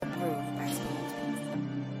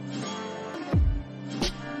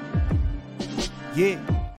Yeah.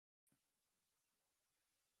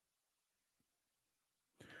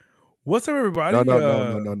 What's up, everybody? No.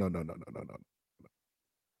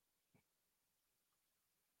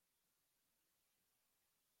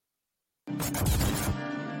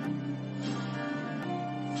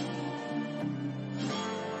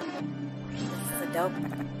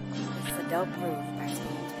 It's a dope groove.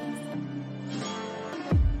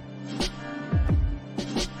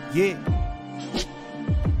 Yeah.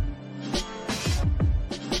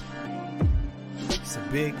 It's a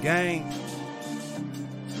big game.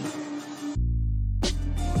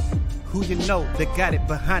 Who you know that got it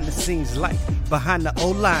behind the scenes like behind the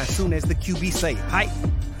O-line soon as the QB say hype.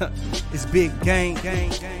 It's big game,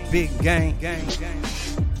 big game.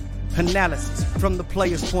 Analysis from the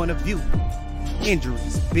player's point of view.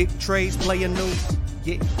 Injuries, big trades, player news.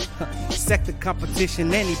 Yeah, sector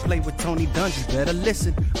competition, and he play with Tony Dungy. Better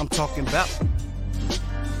listen, I'm talking about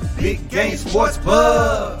Big Game Sports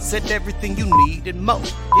Buzz. Said everything you need and more.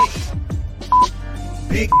 Yeah.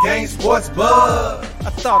 Big Game Sports Buzz. I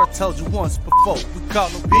thought I told you once before. We call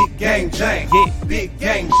him Big Game James. Yeah, Big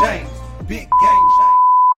Game James. Big Game James.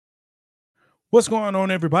 What's going on,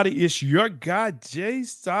 everybody? It's your guy, Jay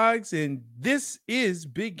Stoggs, and this is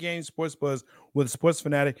Big Game Sports Buzz with Sports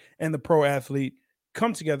Fanatic and the Pro Athlete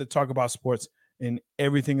come together to talk about sports and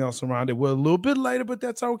everything else around it. We're a little bit later, but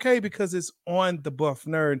that's okay because it's on the Buff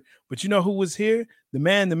Nerd. But you know who was here? The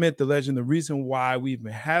man, the myth, the legend, the reason why we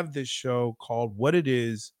even have this show called What It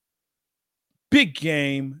Is, Big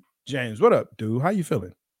Game James. What up, dude? How you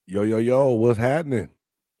feeling? Yo, what's happening?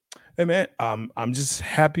 Hey, man, I'm just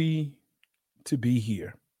happy to be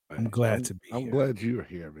here. I'm glad to be here. I'm glad you're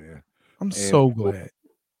here, man. I'm so glad.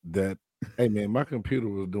 That, hey, man, my computer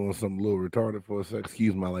was doing something a little retarded for a second.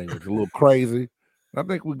 Excuse my language. A little crazy. I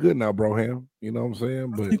think we're good now, Broham. You know what I'm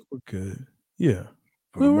saying? But I think we're good. Yeah.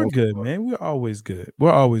 We're good, man. We're always good.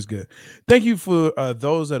 We're always good. Thank you for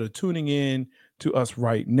those that are tuning in to us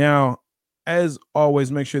right now. As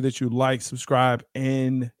always, make sure that you like, subscribe,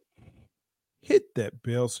 and hit that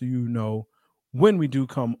bell so you know when we do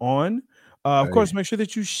come on. Of course, make sure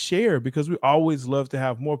that you share because we always love to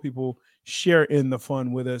have more people share in the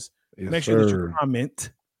fun with us. Yes, make sure that you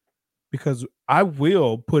comment because I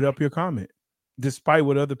will put up your comment despite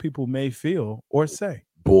what other people may feel or say.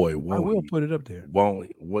 Boy, I will put it up there.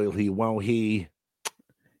 Won't he?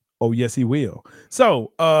 Oh, yes, he will.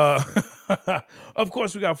 So, of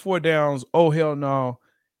course, we got 4 downs. Oh, hell no.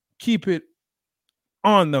 Keep it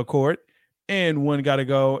on the court. And one got to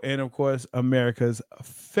go. And of course, America's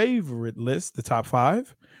favorite list, the top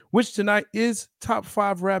 5, which tonight is top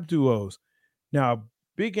 5 rap duos. Now,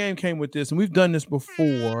 Big Game came with this, and we've done this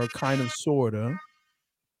before, kind of, sort of.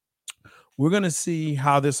 We're going to see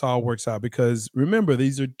how this all works out because remember,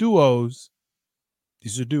 these are duos.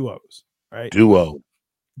 These are duos, right? Duo.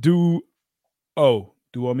 Duo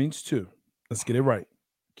means 2. Let's get it right.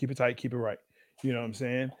 Keep it tight. Keep it right. You know what I'm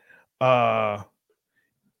saying?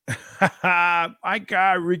 My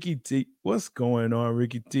guy Ricky T. What's going on,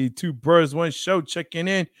 Ricky T? 2 birds, 1 show checking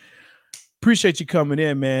in. Appreciate you coming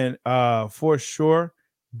in, man. For sure.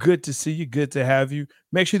 Good to see you. Good to have you.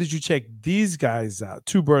 Make sure that you check these guys out.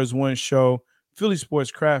 2 birds, 1 show. Philly Sports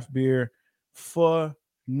Craft Beer.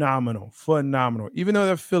 Phenomenal. Even though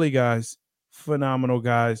they're Philly guys, phenomenal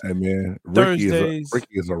guys. Hey, man. Ricky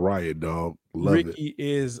is a riot, dog. Ricky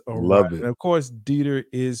is a riot. And of course, Dieter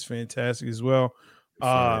is fantastic as well.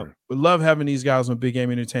 We love having these guys on Big Game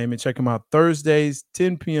Entertainment. Check them out Thursdays,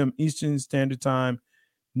 10 p.m. Eastern Standard Time,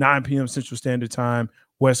 9 p.m. Central Standard Time,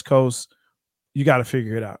 West Coast. You got to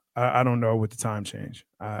figure it out. I don't know with the time change.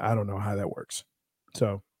 I don't know how that works.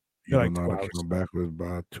 So you don't know how to come backwards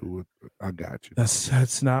by 2. I got you.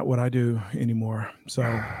 That's not what I do anymore.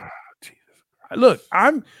 So look,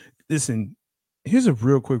 listen. Here's a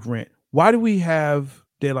real quick rant. Why do we have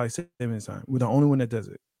daylight savings time? We're the only one that does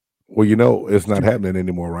it. Well, you know, it's not happening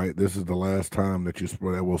anymore, right? This is the last time that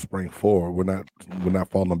will spring forward. We're not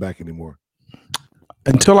falling back anymore.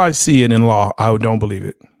 Until I see it in law, I don't believe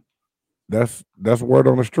it. That's word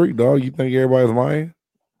on the street, dog. You think everybody's lying?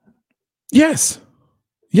 Yes,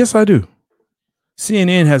 I do.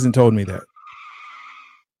 CNN hasn't told me that.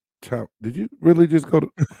 Did you really just go to?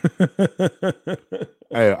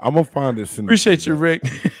 Hey, I'm gonna find this. Appreciate you, Rick.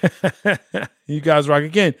 You guys rock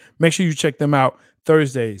again. Make sure you check them out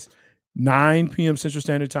Thursdays, 9 p.m. Central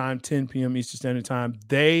Standard Time, 10 p.m. Eastern Standard Time.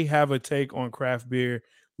 They have a take on craft beer.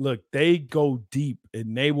 Look, they go deep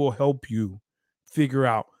and they will help you figure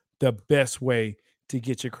out the best way to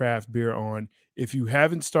get your craft beer on. If you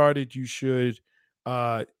haven't started, you should.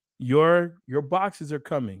 Your boxes are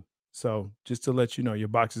coming. So just to let you know, your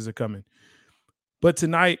boxes are coming. But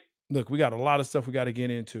tonight, look, we got a lot of stuff we got to get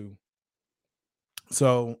into.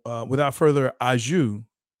 So without further ado,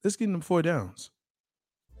 let's get into 4 downs.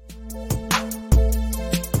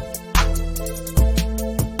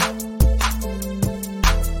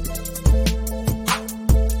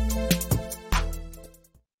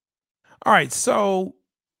 All right, so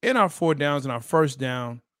in our 4 downs, in our first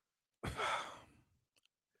down,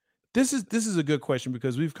 this is a good question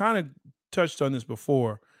because we've kind of touched on this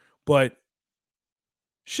before, but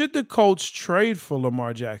should the Colts trade for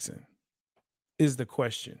Lamar Jackson? Is the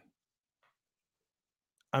question.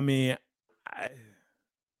 I mean,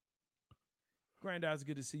 Granddad, it's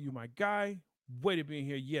good to see you, my guy. Way to be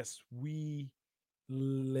here. Yes, we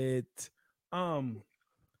lit.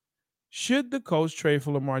 Should the Colts trade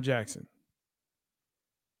for Lamar Jackson?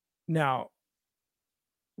 Now,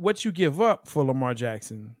 what you give up for Lamar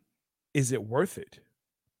Jackson, is it worth it?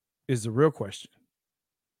 Is the real question.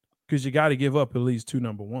 Because you got to give up at least 2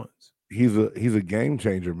 number ones. He's a game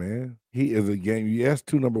changer, man. He is a game. Yes,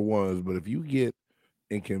 2 number ones, but if you get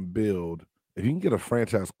and can build, if you can get a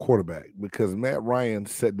franchise quarterback, because Matt Ryan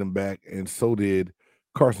set them back, and so did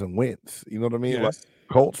Carson Wentz. You know what I mean? Yes. Like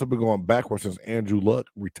Colts have been going backwards since Andrew Luck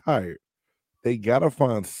retired. They gotta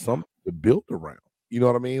find something to build around. You know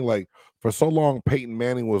what I mean? Like for so long, Peyton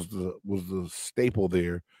Manning was the staple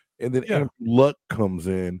there, and then Andrew Luck comes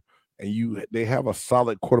in, and they have a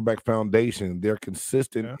solid quarterback foundation. They're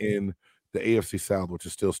consistent in the AFC South, which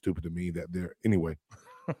is still stupid to me that they're anyway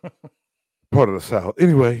part of the South.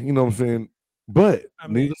 Anyway, you know what I'm saying? But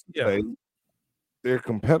needless to say, they're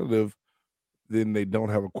competitive. Then they don't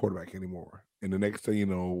have a quarterback anymore, and the next thing you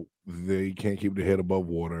know, they can't keep their head above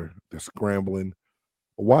water. They're scrambling.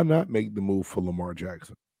 Why not make the move for Lamar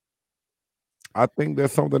Jackson? I think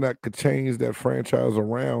that's something that could change that franchise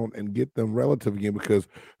around and get them relative again, because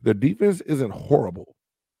their defense isn't horrible,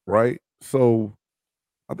 right? So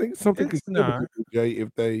I think something could not. Jay, if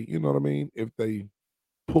they, you know what I mean, if they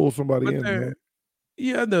pull somebody in. Man.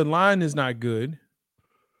 Yeah, the line is not good.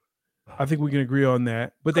 I think we can agree on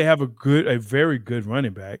that. But they have a very good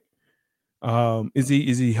running back. Is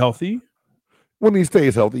he healthy? When he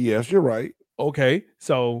stays healthy, yes, you're right. Okay,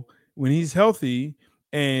 so when he's healthy,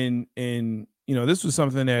 and you know, this was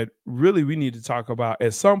something that really we need to talk about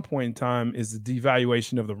at some point in time, is the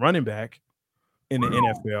devaluation of the running back in the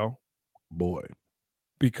NFL. Boy,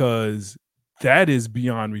 because that is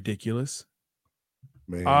beyond ridiculous.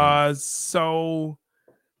 Man. So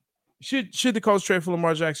should the Colts trade for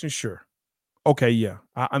Lamar Jackson? Sure. Okay, yeah.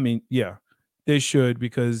 I mean, yeah, they should,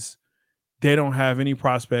 because they don't have any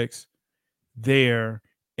prospects there,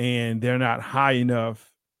 and they're not high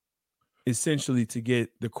enough, essentially, to get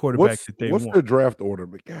the quarterback that they want. What's the draft order?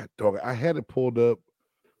 But God dog, I had it pulled up,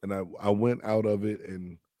 and I went out of it,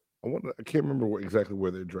 and I can't remember exactly where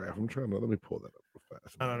they draft. I'm trying to let me pull that up real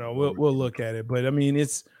fast. I don't know. We'll look at it, but I mean,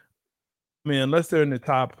 unless they're in the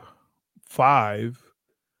top 5,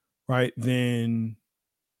 right? Then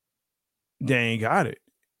they ain't got it.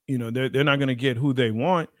 You know, they're not going to get who they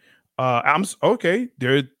want. They're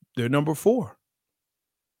number 4.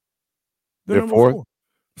 They're 4.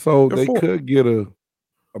 So they could get a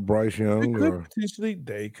Bryce Young,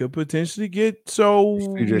 they could potentially get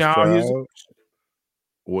CJ now Stroud. here's the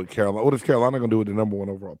question. What is Carolina going to do with the number 1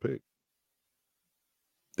 overall pick?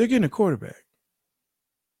 They're getting a quarterback.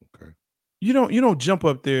 Okay. You don't jump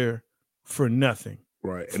up there for nothing.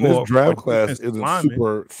 Right. And this draft class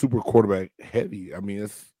isn't super quarterback heavy. I mean,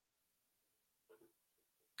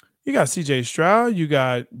 you got CJ Stroud, you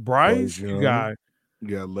got Bryce, you got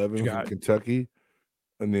Levin from Kentucky,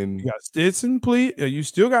 and then you got Stetson, please. You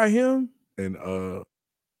still got him. And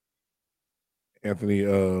Anthony,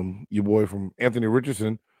 your boy from Anthony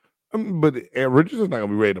Richardson. But Richardson's not gonna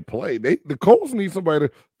be ready to play. The Colts need somebody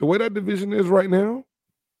the way that division is right now.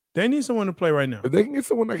 They need someone to play right now. If they can get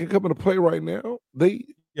someone that can come in to play right now, and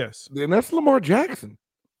that's Lamar Jackson.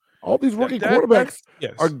 All these rookie quarterbacks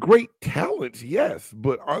are great talents, yes,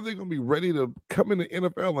 but are they going to be ready to come in the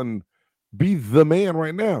NFL and be the man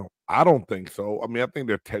right now? I don't think so. I mean, I think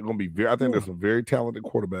they're going to be I think there's some very talented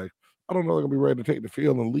quarterbacks. I don't know they're going to be ready to take the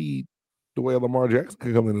field and lead the way Lamar Jackson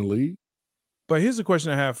can come in and lead. But here's the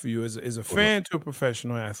question I have for you: as a fan to a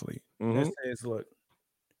professional athlete, that says, look,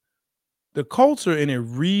 the Colts are in a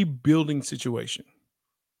rebuilding situation.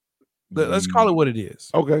 Let's call it what it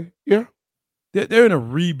is. Okay, yeah. They're in a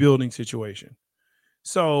rebuilding situation.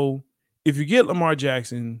 So if you get Lamar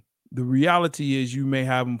Jackson, the reality is you may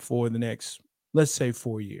have him for the next, let's say,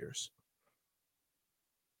 4 years.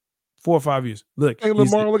 4 or 5 years. Look, hey,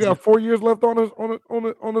 Lamar only got 4 years left on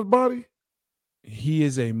his body. He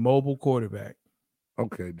is a mobile quarterback.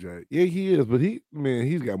 Okay, Jay. Yeah, he is, but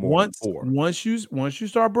he's got more than four. Once you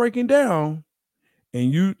start breaking down,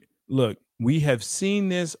 and you look, we have seen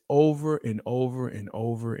this over and over and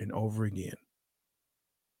over and over again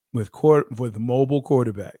with mobile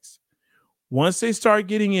quarterbacks. Once they start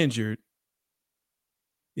getting injured,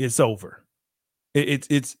 it's over.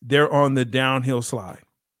 It's they're on the downhill slide.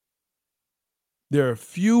 There are a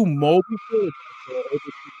few mobile quarterbacks that are able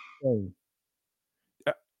to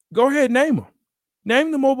play. Go ahead, name them.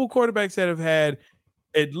 Name the mobile quarterbacks that have had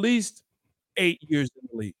at least 8 years in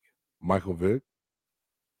the league. Michael Vick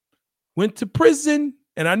went to prison,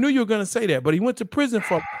 and I knew you were going to say that, but he went to prison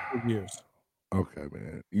for 4 years. Okay,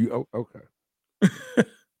 man. Okay.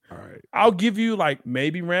 All right. I'll give you like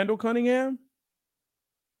maybe Randall Cunningham.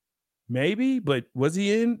 Maybe, but was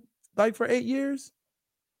he in like for 8 years?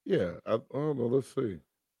 Yeah, I don't know. Let's see.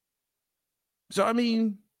 So, I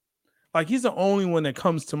mean, like he's the only one that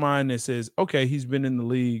comes to mind that says, okay, he's been in the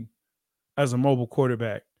league as a mobile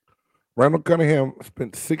quarterback. Randall Cunningham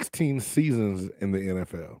spent 16 seasons in the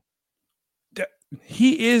NFL.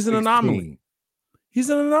 He is an 16. anomaly. He's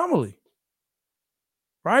an anomaly.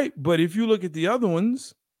 Right? But if you look at the other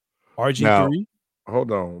ones, RG3. Now,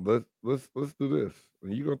 hold on. Let's do this.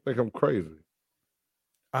 You're gonna think I'm crazy.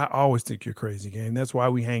 I always think you're crazy, gang. That's why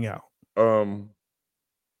we hang out. What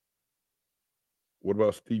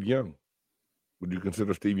about Steve Young? Would you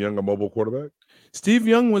consider Steve Young a mobile quarterback? Steve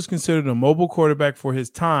Young was considered a mobile quarterback for his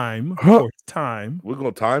time. Huh? We're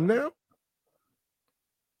gonna time now?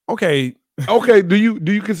 Okay. Okay. Do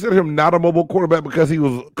you consider him not a mobile quarterback because he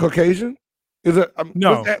was Caucasian? Is it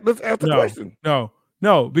no? Let's ask the question.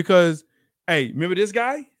 No, because hey, remember this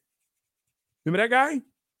guy? Remember that guy?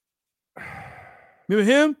 Remember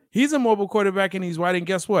him? He's a mobile quarterback and he's white. And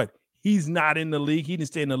guess what? He's not in the league. He didn't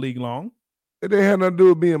stay in the league long. It didn't have nothing to do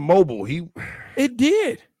with being mobile. It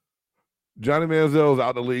did. Johnny Manziel was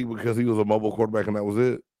out the league because he was a mobile quarterback and that was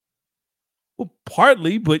it. Well,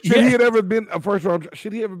 partly, but should he have ever been a first round?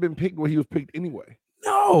 Should he ever been picked where he was picked anyway?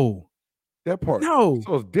 No. That part. No.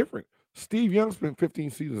 So it's different. Steve Young spent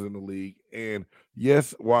 15 seasons in the league, and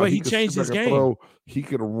yes, while he changed his game, he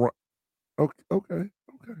could run. Okay.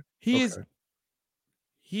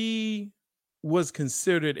 He was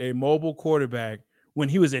considered a mobile quarterback when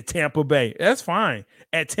he was at Tampa Bay. That's fine.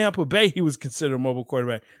 At Tampa Bay, he was considered a mobile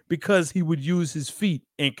quarterback because he would use his feet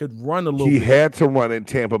and could run a little bit. He had to run in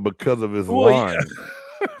Tampa because of his line.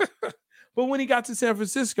 Yeah. But when he got to San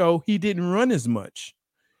Francisco, he didn't run as much.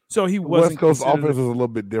 So he wasn't. West Coast offense is a little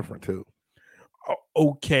bit different too.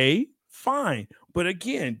 Okay, fine. But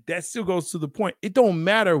again, that still goes to the point. It don't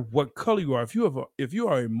matter what color you are. If you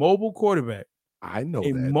are a mobile quarterback, I know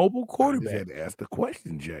a mobile quarterback. I just had to ask the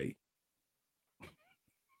question, Jay.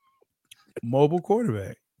 Mobile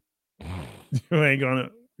quarterback. You're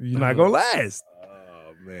not gonna last.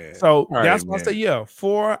 Oh man. So that's why I say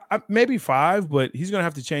 4, maybe 5, but he's gonna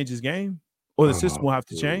have to change his game, or the system will have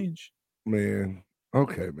to change. Man.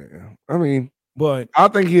 Okay, man. I mean, but I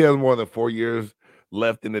think he has more than 4 years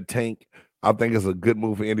left in the tank. I think it's a good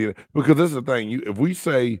move for Indiana because this is the thing. If we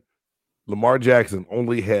say Lamar Jackson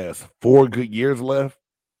only has 4 good years left,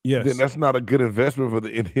 then that's not a good investment for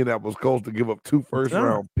the Indianapolis Colts to give up 2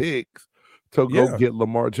 first-round picks to go get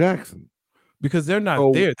Lamar Jackson. Because they're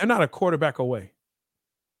not there. They're not a quarterback away.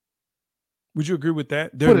 Would you agree with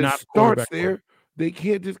that? They're not a quarterback there. Away. They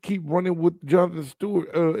can't just keep running with Jonathan Stewart.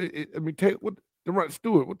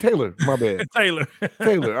 Stewart with Taylor. My bad. Taylor.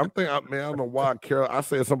 I'm thinking, man, I don't know why I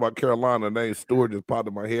said something about Carolina. Name Stewart just popped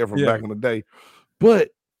in my head from back in the day. But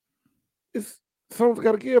something's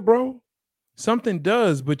got to give, bro. Something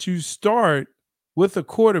does, but you start with a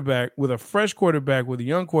quarterback, with a fresh quarterback, with a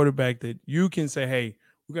young quarterback that you can say, hey,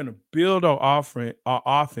 we're going to build our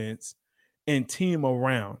offense and team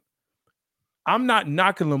around. I'm not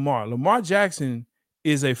knocking Lamar. Lamar Jackson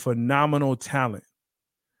is a phenomenal talent.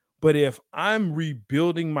 But if I'm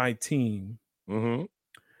rebuilding my team and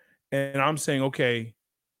I'm saying, okay,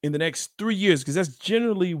 in the next 3 years, because that's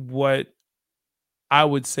generally what I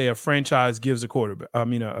would say a franchise gives a quarterback,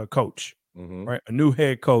 a coach, right? A new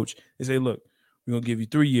head coach. They say, look, we're going to give you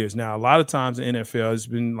 3 years. Now, a lot of times in NFL, it's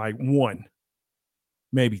been like 1,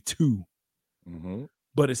 maybe 2.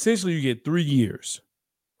 But essentially, you get 3 years,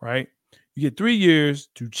 right? You get 3 years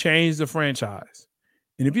to change the franchise.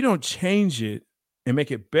 And if you don't change it and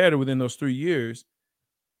make it better within those 3 years,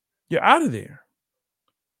 you're out of there.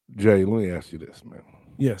 Jay, let me ask you this, man.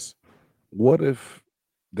 Yes. What if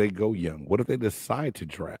they go young? What if they decide to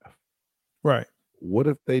draft? Right. What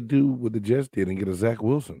if they do what the Jets did and get a Zach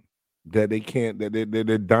Wilson that they can't, that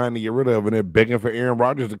they're dying to get rid of, and they're begging for Aaron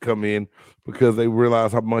Rodgers to come in because they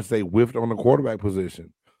realize how much they whiffed on the quarterback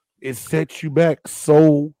position? it sets you back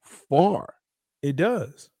so far. It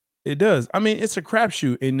does. It does. I mean, it's a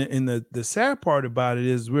crapshoot. And the sad part about it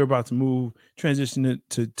is we're about to transition it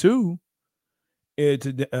to two.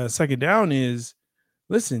 Second down is,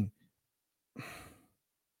 listen,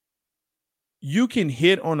 you can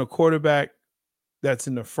hit on a quarterback that's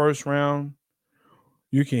in the first round.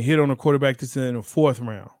 You can hit on a quarterback that's in the fourth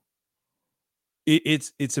round.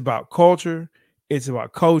 It's about culture. It's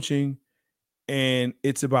about coaching. And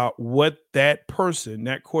it's about what that person,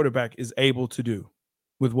 that quarterback, is able to do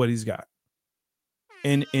with what he's got.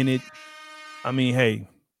 And I mean, hey,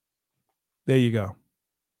 there you go.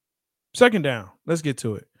 Second down. Let's get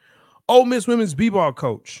to it. Ole Miss women's b-ball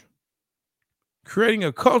coach creating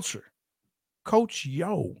a culture. Coach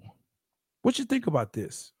Yo, what you think about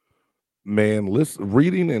this? Man,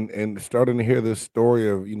 reading and starting to hear this story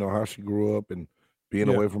of how she grew up and being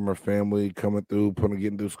away from her family, coming through,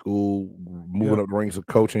 getting through school, moving up the ranks of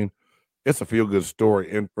coaching. It's a feel good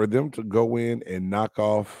story, and for them to go in and knock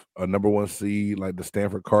off a number one seed like the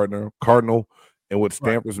Stanford Cardinal, and what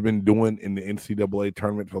Stanford's been doing in the NCAA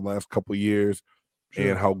tournament for the last couple of years,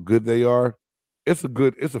 and how good they are, it's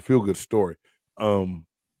a feel good story.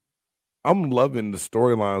 I'm loving the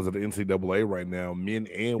storylines of the NCAA right now, men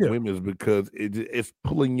and women's, because it's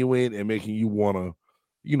pulling you in and making you want to,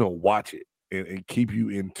 watch it and keep you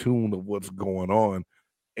in tune of what's going on.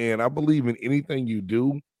 And I believe in anything you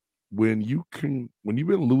do when you've been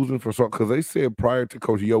losing for so, because they said prior to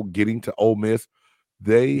Coach Yo getting to Ole Miss,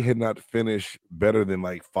 they had not finished better than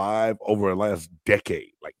like 5 over the last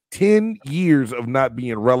decade, like 10 years of not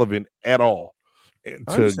being relevant at all. And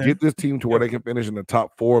to get this team to where they can finish in the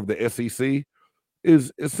top 4 of the SEC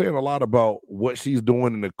is saying a lot about what she's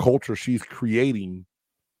doing and the culture she's creating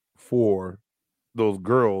for those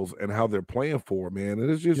girls and how they're playing for, man.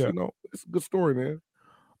 And it's just, it's a good story, man.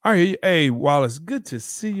 All right. Hey, Wallace, good to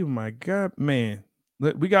see you, my God, man.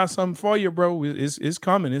 We got something for you, bro. It's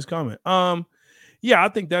coming. It's coming. Yeah, I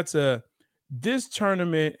think this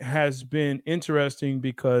tournament has been interesting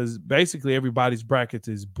because basically everybody's brackets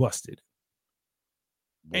is busted.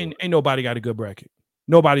 Ain't nobody got a good bracket.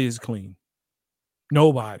 Nobody is clean.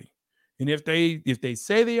 Nobody. And if they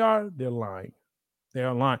say they are, they're lying.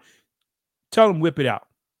 They're lying. Tell them whip it out.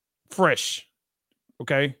 Fresh.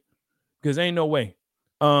 Okay? Because ain't no way.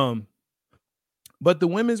 But the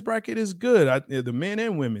women's bracket is good. The men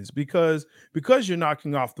and women's, because you're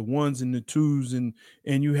knocking off the ones and the twos, and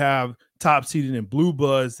you have top seeded and blue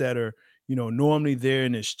buds that are, normally there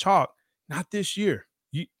in this chalk. Not this year.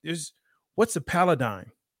 What's a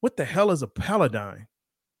Paladine? What the hell is a Paladine?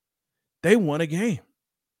 They won a game,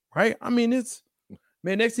 right? I mean, next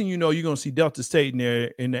thing you know, you're going to see Delta State in there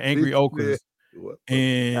in the Angry Ochres.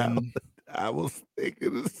 And I was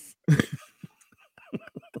thinking this.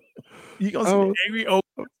 You're going to see the Angry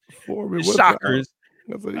Ochres, the Shockers,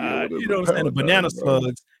 and the Banana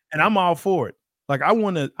Slugs. And I'm all for it. Like, I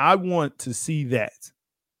want to see that.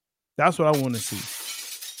 That's what I want to see.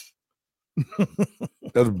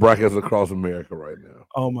 That's brackets across America right now.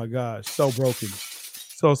 Oh my gosh, so broken,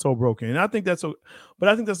 so broken. And I think that's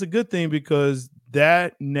a good thing, because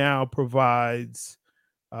that now provides,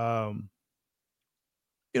 a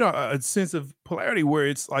sense of polarity where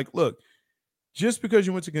it's like, look, just because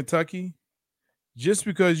you went to Kentucky, just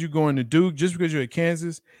because you're going to Duke, just because you're at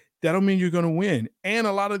Kansas, that don't mean you're going to win. And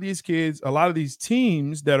a lot of these kids, a lot of these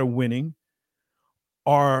teams that are winning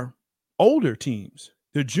are older teams.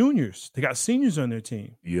 They're juniors. They got seniors on their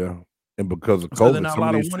team. Yeah. And because of COVID, some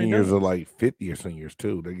of these seniors are like 50-year seniors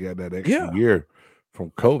too. They got that extra year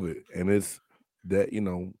from COVID. And it's that,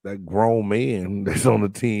 that grown man that's on the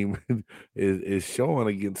team is showing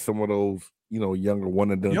against some of those, younger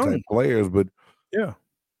one and done type players. But like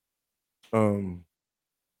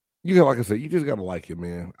I said, you just gotta like it,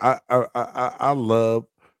 man. I love,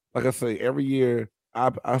 like I say, every year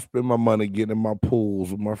I spend my money getting in my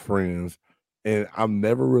pools with my friends. And I'm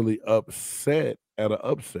never really upset at an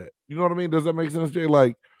upset. You know what I mean? Does that make sense, Jay?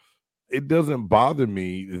 Like, it doesn't bother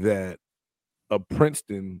me that a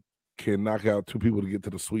Princeton can knock out 2 people to get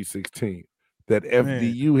to the Sweet 16. That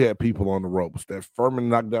FDU had people on the ropes. That Furman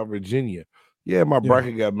knocked out Virginia. Yeah, my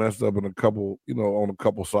bracket got messed up in a couple, on a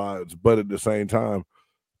couple sides. But at the same time,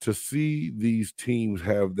 to see these teams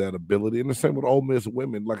have that ability, and the same with Ole Miss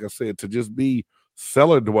women, like I said, to just be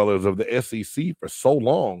cellar dwellers of the SEC for so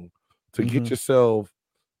long, to get yourself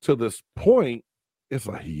to this point, it's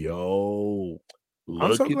like, yo,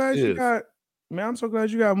 I'm so glad you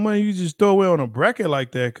got money you just throw away on a bracket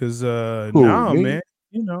like that, because man,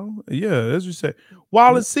 as you say.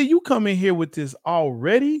 Wallace, see, you come in here with this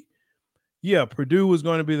already. Yeah, Purdue was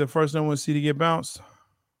going to be the first number 1 seed to get bounced.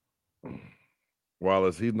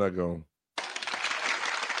 Wallace, he's not going.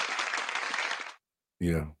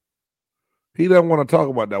 Yeah. He doesn't want to talk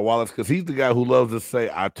about that, Wallace, because he's the guy who loves to say,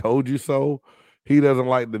 I told you so. He doesn't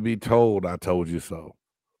like to be told, I told you so.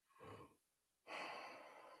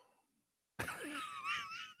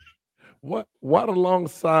 What the long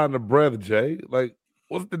sign of breath, Jay? Like,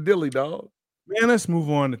 what's the dilly, dog? Man, let's move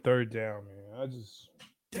on to third down, man.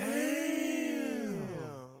 Damn.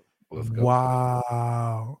 Let's go.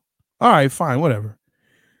 Wow. All right, fine, whatever.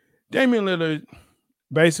 Damian Lillard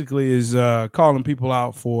basically is calling people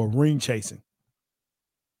out for ring chasing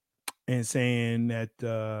and saying that,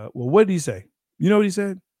 well, what did he say? You know what he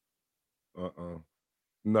said?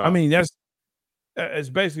 No. I mean, that's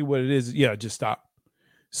basically what it is. Yeah, just stop.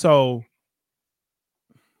 So,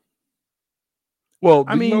 well,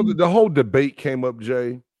 I mean, the whole debate came up,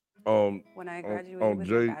 Jay, When I graduated with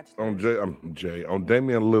my bachelor's. on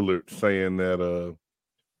Damian Lillard saying that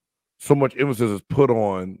so much emphasis is put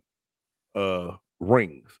on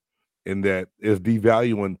rings, and that is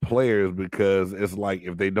devaluing players because it's like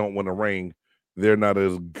if they don't win a ring, they're not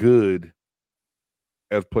as good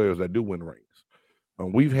as players that do win rings.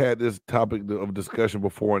 We've had this topic of discussion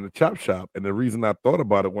before in the Chop Shop, and the reason I thought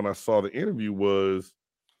about it when I saw the interview was,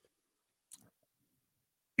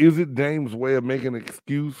 is it Dame's way of making an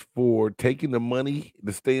excuse for taking the money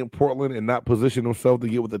to stay in Portland and not position himself to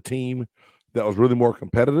get with a team that was really more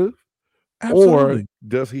competitive? absolutely. Or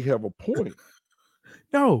does he have a point?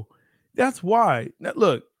 No, that's why. Now,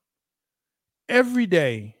 look, every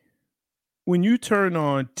day when you turn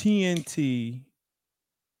on TNT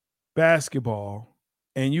basketball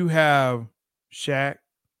and you have Shaq,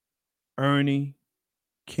 Ernie,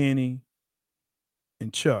 Kenny,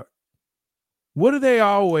 and Chuck, what do they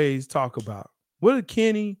always talk about? What do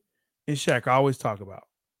Kenny and Shaq always talk about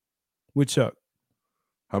with Chuck?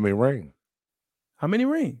 How many rings? How many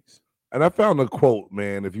rings? And I found a quote,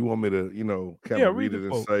 man, if you want me to, kind of read it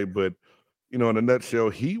and quote. say, but, in a nutshell,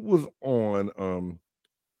 he was on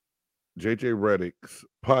JJ Redick's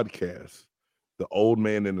podcast, The Old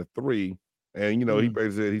Man and the Three. And, he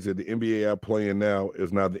basically said, the NBA I play in now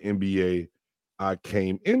is not the NBA I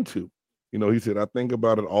came into. He said, I think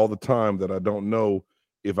about it all the time that I don't know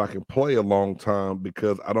if I can play a long time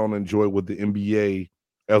because I don't enjoy what the NBA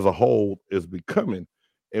as a whole is becoming.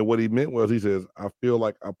 And what he meant was, he says, I feel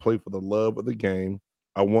like I play for the love of the game.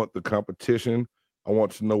 I want the competition. I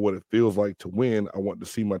want to know what it feels like to win. I want to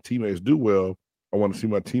see my teammates do well. I want to see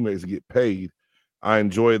my teammates get paid. I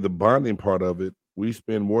enjoy the bonding part of it. We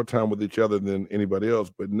spend more time with each other than anybody else,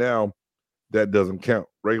 but now that doesn't count.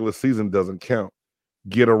 Regular season doesn't count.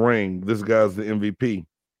 Get a ring. This guy's the MVP.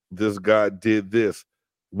 This guy did this.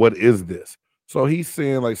 What is this? So he's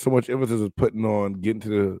saying like so much emphasis is putting on getting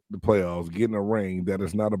to the playoffs, getting a ring, that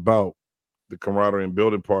it's not about the camaraderie and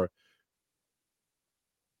building part.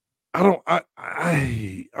 I'm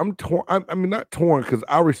torn. I mean, not torn because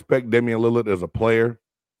I respect Damian Lillard as a player.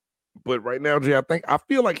 But right now, Jay, I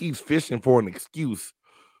feel like he's fishing for an excuse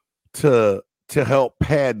to help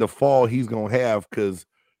pad the fall he's gonna have because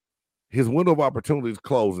his window of opportunity is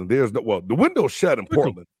closing. There's the window's shut in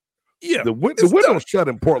Portland. Yeah, the window's shut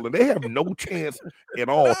in Portland. They have no chance at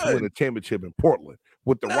all to win a championship in Portland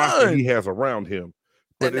with the roster he has around him.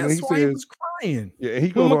 But and that's why he was crying. Yeah, and he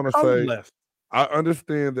goes on to say, I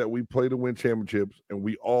understand that we play to win championships and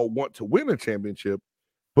we all want to win a championship,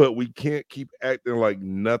 but we can't keep acting like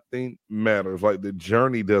nothing matters, like the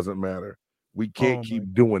journey doesn't matter. We can't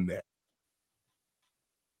keep doing that.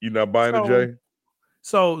 You not buying it, Jay?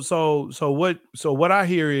 So what I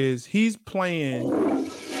hear is he's playing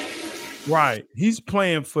right. He's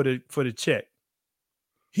playing for the check.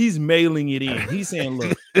 He's mailing it in. He's saying,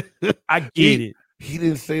 "Look, I get it." He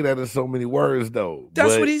didn't say that in so many words, though.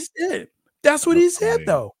 That's what he said. That's what he said,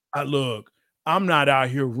 though. I'm not out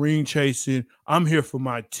here ring chasing. I'm here for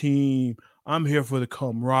my team. I'm here for the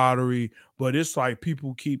camaraderie. But it's like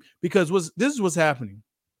people keep because this is what's happening.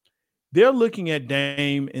 They're looking at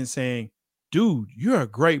Dame and saying, dude, you're a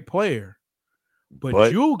great player,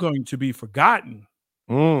 but you're going to be forgotten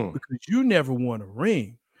because you never won a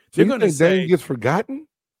ring. They're going to say Dame gets forgotten?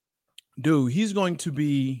 Dude, he's going to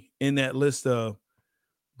be in that list of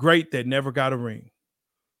great that never got a ring.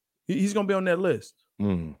 He's going to be on that list.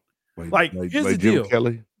 Like here's the deal.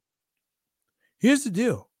 Kelly? Here's the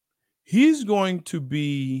deal. He's going to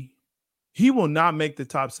be, he will not make the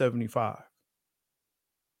top 75.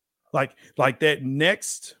 Like that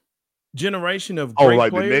next generation of great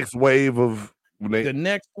players, the next wave of the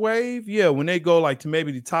next wave, when they go like to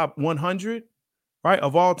maybe the top 100, right,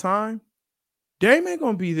 of all time, Dame ain't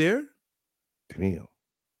gonna be there. Damn,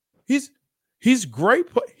 he's great,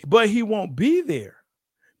 but he won't be there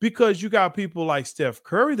because you got people like Steph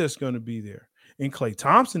Curry that's going to be there, and Klay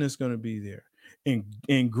Thompson is going to be there,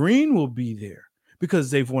 and Green will be there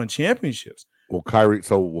because they've won championships. Will Kyrie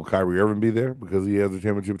Irving be there because he has a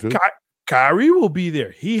championship too? Kyrie will be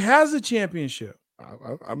there. He has a championship.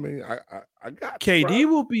 I mean, I got KD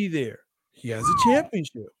will be there. He has a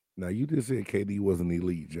championship. Now you just said KD wasn't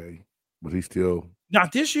elite, Jay, but he's still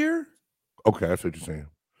not this year. Okay, that's what you're saying.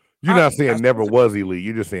 You're not saying never was elite.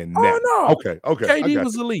 You're just saying now. Oh no. Okay. KD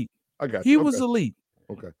was elite. I got you. He was elite.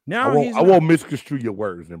 Okay. Now I won't misconstrue your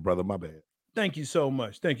words, then, brother. My bad. Thank you so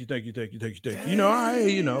much. Thank you.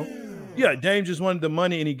 Yeah, Dame just wanted the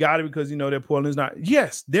money and he got it because that Portland's not.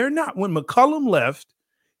 Yes, they're not. When McCollum left,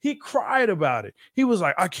 he cried about it. He was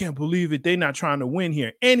like, I can't believe it. They're not trying to win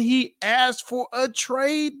here. And he asked for a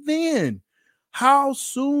trade then. How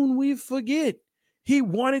soon we forget. He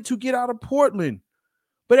wanted to get out of Portland.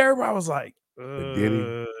 But everybody was like,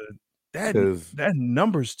 that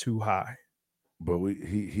number's too high. But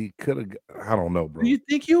he could have. I don't know, bro. Do you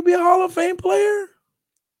think he'll be a Hall of Fame player?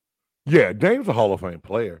 Yeah, Dame's a Hall of Fame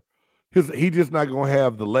player. He just not gonna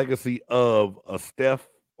have the legacy of a Steph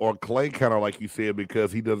or Klay, kind of like you said,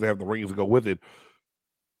 because he doesn't have the rings to go with it.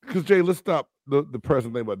 Because Jay, let's stop the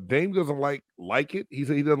present thing. But Dame doesn't like it. He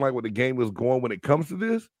said he doesn't like where the game is going when it comes to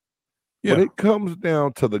this. Yeah. When it comes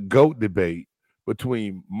down to the GOAT debate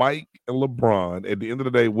between Mike and LeBron, at the end of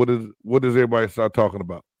the day, what does everybody start talking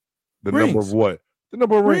about? The rings. Number of what? The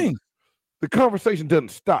number of rings. The conversation doesn't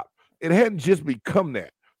stop. It hadn't just become that.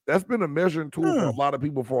 That's been a measuring tool for a lot of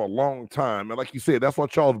people for a long time. And like you said, that's why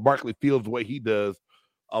Charles Barkley feels the way he does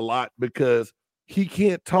a lot, because he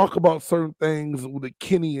can't talk about certain things with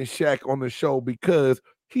Kenny and Shaq on the show because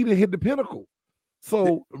he didn't hit the pinnacle.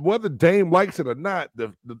 So whether Dame likes it or not,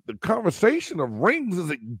 the conversation of rings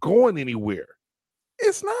isn't going anywhere.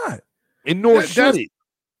 It's not. And nor should it.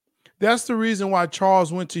 That's the reason why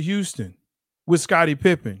Charles went to Houston with Scottie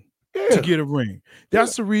Pippen to get a ring.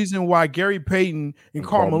 That's the reason why Gary Payton and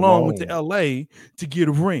Karl Malone went to LA to get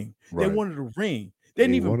a ring. Right. They wanted a ring. They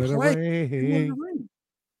didn't even play. They wanted a ring.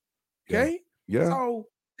 Okay? Yeah. So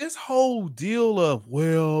this whole deal of,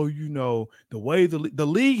 the way the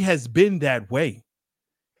league has been that way.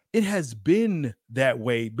 It has been that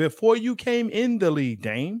way before you came in the league,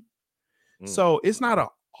 Dame. So it's not a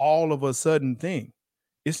all of a sudden thing.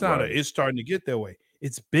 It's not it's starting to get that way.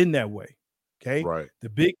 It's been that way. Okay. Right. The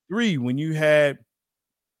big three, when you had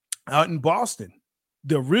out in Boston,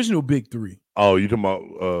 the original big three. Oh, you talking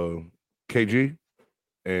about KG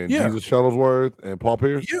and Jesus Shuttlesworth and Paul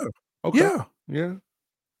Pierce? Yeah. Okay. Yeah.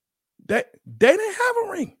 They didn't have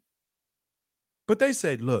a ring. But they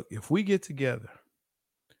said, look, if we get together,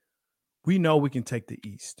 we know we can take the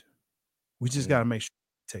East. We just got to make sure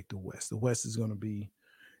we take the West. The West is going to be.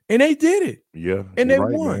 And they did it. Yeah. And they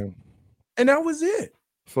won. Man. And that was it.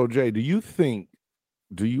 So, Jay, do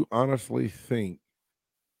you honestly think,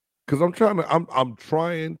 because I'm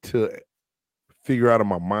trying to figure out in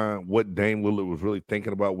my mind what Dame Lillard was really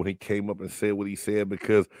thinking about when he came up and said what he said,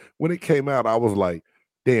 because when it came out, I was like,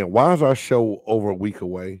 damn, why is our show over a week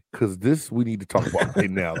away? Because this we need to talk about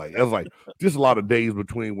right now. Like, it was like just a lot of days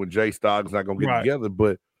between when Jay Stogg's not going to get together.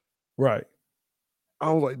 But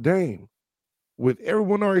I was like, dang, with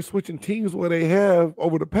everyone already switching teams where they have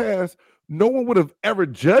over the past, no one would have ever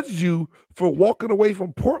judged you for walking away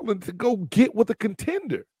from Portland to go get with a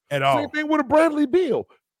contender. At all. Same thing with a Bradley Beal.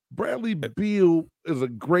 Bradley Beal is a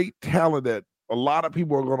great talent that a lot of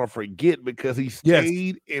people are going to forget because he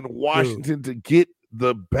stayed in Washington to get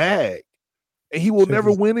the bag. And he will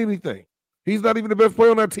never win anything. He's not even the best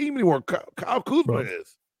player on that team anymore. Kyle Kuzma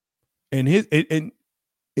is. And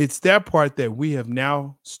it's that part that we have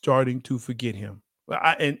now starting to forget him.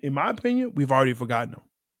 And in my opinion, we've already forgotten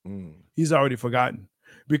him. He's already forgotten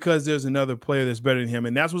because there's another player that's better than him.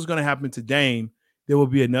 And that's what's going to happen to Dame. There will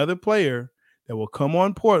be another player that will come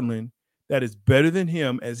on Portland that is better than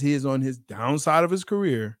him as he is on his downside of his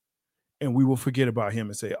career. And we will forget about him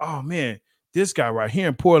and say, oh, man, this guy right here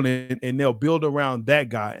in Portland, and they'll build around that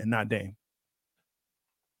guy and not Dame.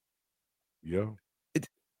 Yeah.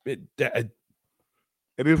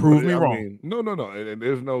 It is prove me wrong. Mean, no. And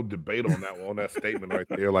there's no debate on that one, on that statement right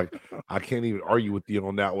there. Like, I can't even argue with you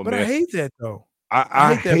on that one. But man. I hate that, though.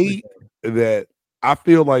 I hate that. I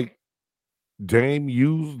feel like Dame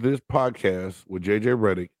used this podcast with JJ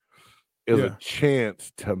Redick as a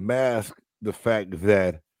chance to mask the fact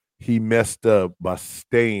that he messed up by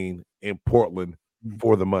staying in Portland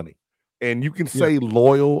for the money. And you can say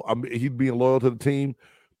loyal. I mean, he's being loyal to the team.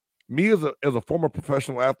 Me as a former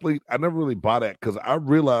professional athlete, I never really buy that because I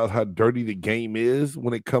realize how dirty the game is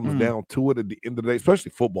when it comes down to it at the end of the day,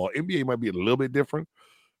 especially football. NBA might be a little bit different.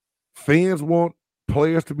 Fans want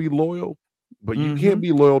players to be loyal, but you can't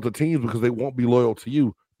be loyal to teams because they won't be loyal to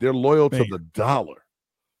you. They're loyal to the dollar.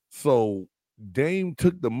 So Dame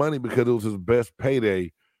took the money because it was his best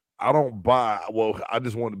payday. I don't buy. Well, I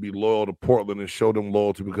just want to be loyal to Portland and show them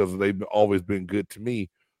loyalty because they've always been good to me.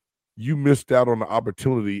 You missed out on the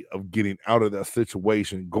opportunity of getting out of that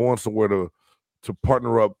situation, going somewhere to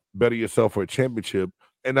partner up, better yourself for a championship,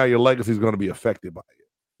 and now your legacy is going to be affected by it.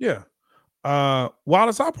 Yeah.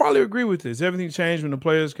 Wallace, I'll probably agree with this. Everything changed when the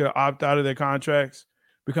players could opt out of their contracts,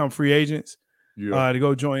 become free agents, to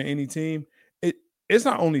go join any team. It's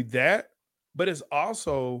not only that, but it's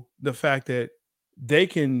also the fact that they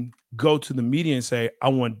can go to the media and say, I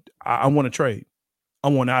want to trade. I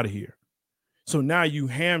want out of here. So now you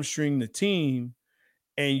hamstring the team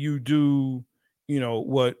and you do,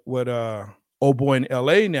 what old boy in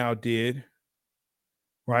LA now did,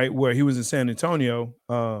 right? Where he was in San Antonio.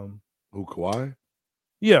 Who, Kawhi?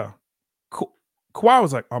 Yeah. Kawhi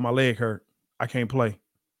was like, oh, my leg hurt. I can't play.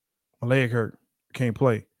 My leg hurt. I can't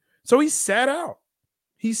play. So he sat out.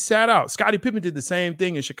 Scottie Pippen did the same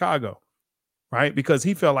thing in Chicago, right? Because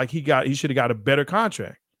he felt like he should have got a better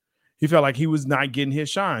contract. He felt like he was not getting his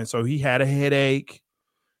shine. So he had a headache,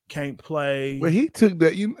 can't play. Well, he took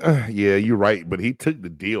that. Yeah, you're right. But he took the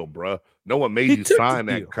deal, bro. No one made you sign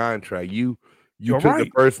that contract. You took the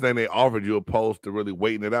first thing they offered you opposed to really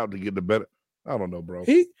waiting it out to get the better. I don't know, bro.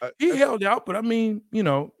 He held out, but I mean,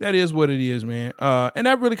 that is what it is, man. And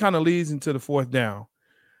that really kind of leads into the fourth down.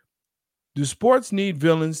 Do sports need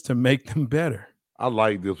villains to make them better? I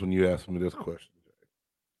like this when you ask me this question.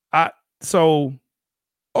 So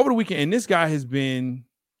over the weekend, and this guy has been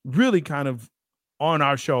really kind of on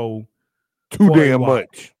our show too damn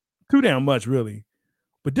much, really.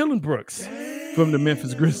 But Dillon Brooks from the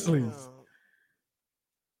Memphis Grizzlies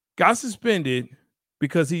got suspended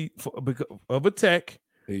because of a tech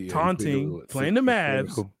taunting, playing the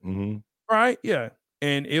Mavs, right? Yeah,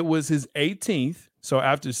 and it was his 18th. So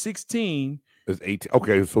after 16, it's 18.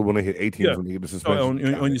 Okay, so when they hit 18, when they get the suspension.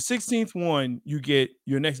 So on your 16th one, you get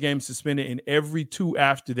your next game suspended, and every 2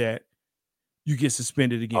 after that, you get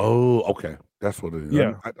suspended again. Oh, okay, that's what it is.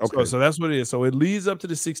 Yeah, okay. So that's what it is. So it leads up to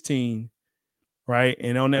the 16, right?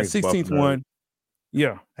 And on that 16th one,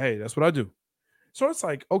 yeah, hey, that's what I do. So it's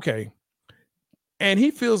like, okay, and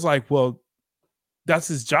he feels like, well, that's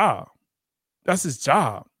his job. That's his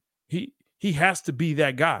job. He has to be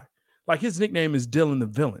that guy. Like his nickname is Dillon the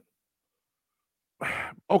Villain.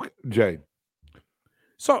 Okay, Jay.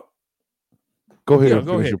 So go ahead and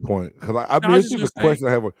finish your point. Because this is a question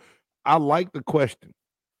I have. I like the question.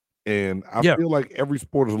 And I feel like every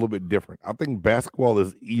sport is a little bit different. I think basketball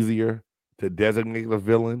is easier to designate a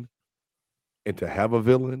villain and to have a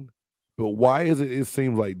villain. But why is it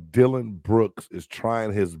seems like Dillon Brooks is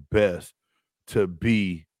trying his best to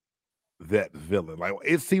be that villain? Like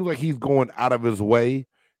it seems like he's going out of his way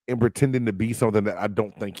and pretending to be something that I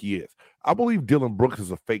don't think he is. I believe Dillon Brooks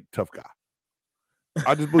is a fake tough guy.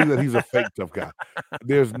 I just believe that he's a fake tough guy.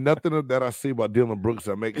 There's nothing that I see about Dillon Brooks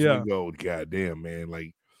that makes me go, God damn, man.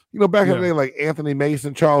 Like, back in the day, like Anthony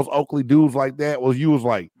Mason, Charles Oakley, dudes like that, was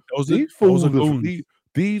like, these fools,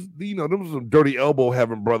 these, them was some dirty elbow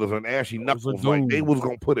having brothers and ashy knuckles. Like they was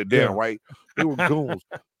gonna put it down, right? They were goons.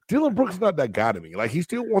 Dillon Brooks is not that guy to me. Like he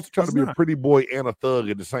still wants to try to be a pretty boy and a thug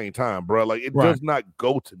at the same time, bro. Like it does not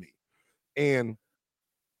go to me. And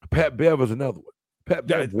Pat Bev is another one. Pat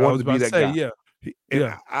Bev wanted to be that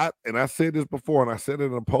guy. I said this before, and I said it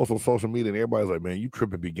in a post on social media, and everybody's like, "Man, you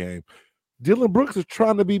tripping, big game." Dillon Brooks is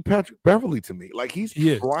trying to be Patrick Beverly to me. Like he's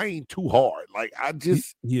trying too hard. Like I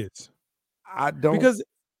just, I don't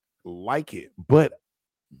like it. But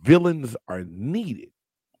villains are needed.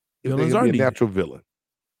 Villains are needed. A natural villain.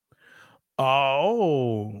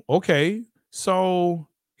 Oh, okay. So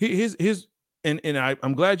his and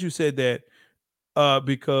I'm glad you said that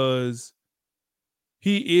because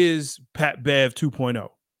he is Pat Bev 2.0.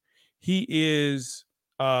 He is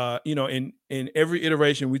in every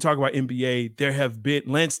iteration we talk about NBA, there have been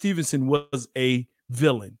Lance Stevenson was a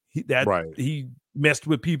villain. He messed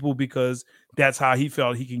with people because that's how he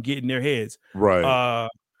felt he can get in their heads. Right.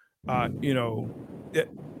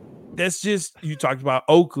 That's just, you talked about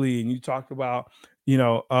Oakley and you talked about,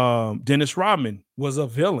 Dennis Rodman was a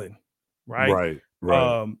villain, right?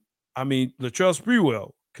 Right. I mean, Latrell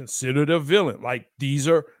Sprewell considered a villain. Like these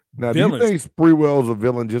are now, villains. Do you think Sprewell's a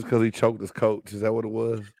villain just because he choked his coach? Is that what it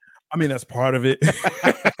was? I mean, that's part of it.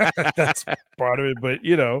 That's part of it. But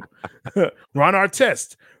Ron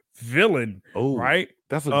Artest, villain, right?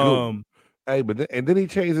 That's a good one. Hey, but then he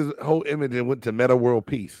changed his whole image and went to Meta World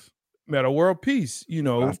Peace. Meta World Peace,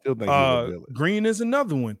 I still think he's a villain. Green is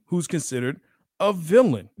another one who's considered a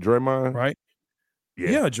villain. Draymond, right?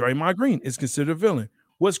 Yeah, Draymond Green is considered a villain.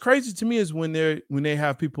 What's crazy to me is when they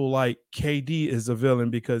have people like KD is a villain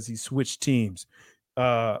because he switched teams.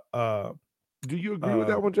 Do you agree with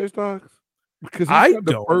that one, Jay Stocks? Because he's I not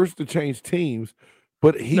the don't. first to change teams,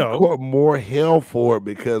 but he caught more hell for it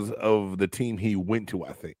because of the team he went to,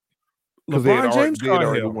 I think. LeBron James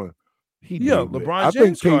caught hell. Won. He did. LeBron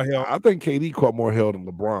James caught hell. I think KD caught more hell than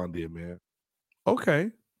LeBron did, man.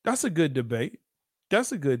 Okay. That's a good debate.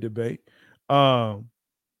 But I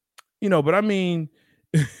mean,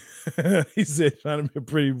 he said trying to be a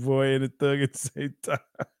pretty boy and a thug at the same time.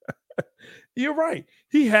 You're right.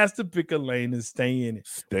 He has to pick a lane and stay in it.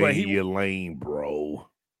 Stay in your lane, bro.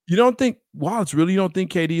 You don't think Wallace really don't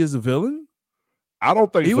think KD is a villain? I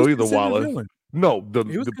don't think so either, Wallace. No, the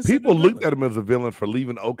people looked at him as a villain for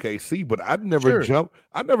leaving OKC, but I never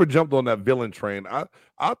jumped on that villain train. I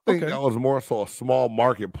think that was more so a small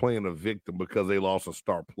market playing a victim because they lost a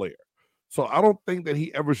star player. So I don't think that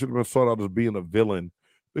he ever should have been sought out as being a villain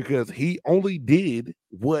because he only did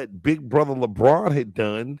what Big Brother LeBron had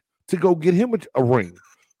done to go get him a ring.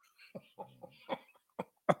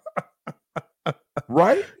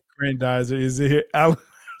 Right? Grandizer is here. Alex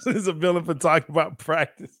is a villain for talking about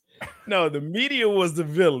practice. No, the media was the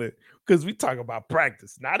villain because we talk about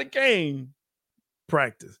practice, not a game.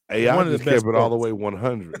 Practice. Hey, I just kept it all the way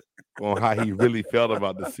 100 on how he really felt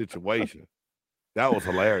about the situation. That was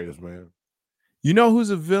hilarious, man. You know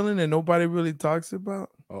who's a villain that nobody really talks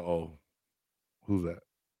about? Uh-oh. Who's that?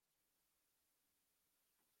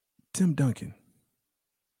 Tim Duncan.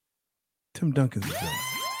 Tim Duncan's a villain.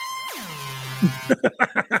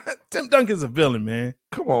 Tim Duncan's a villain, man.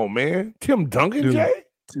 Come on, man. Tim Duncan, Jay?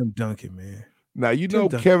 Tim Duncan, man. Now, you know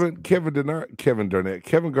Kevin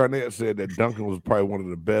Garnett said that Duncan was probably one of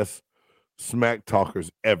the best smack talkers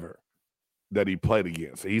ever that he played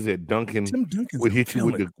against. So he said Duncan would hit you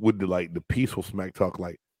with the peaceful smack talk,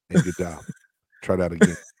 like, hey, good job. Try that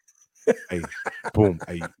again. Hey, boom.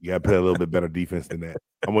 Hey, you gotta play a little bit better defense than that.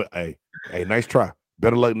 Hey, nice try.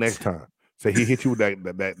 Better luck next time. So he hit you with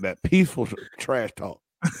that peaceful trash talk.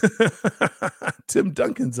 Tim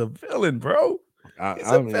Duncan's a villain, bro.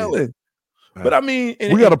 He's a villain. But I mean,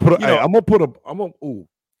 we got to put. I'm gonna put a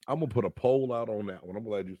poll out on that one. I'm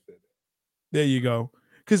glad you said that. There you go.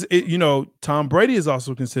 Because Tom Brady is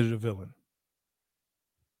also considered a villain.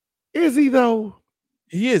 Is he though?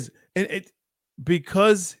 He is, and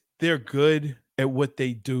because they're good at what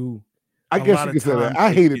they do. I guess you could say that.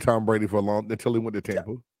 I hated Tom Brady for a long until he went to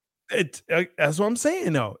Tampa. That's what I'm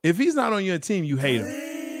saying, though. If he's not on your team, you hate him.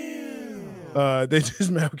 They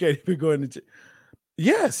just mad KD going to.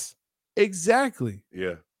 Yes, exactly.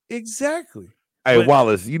 Yeah, exactly. Hey,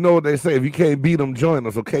 Wallace, you know what they say? If you can't beat them, join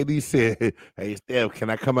us. So KD said, hey, Steph, can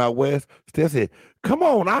I come out west? Steph said, come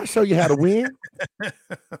on, I'll show you how to win.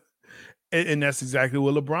 And that's exactly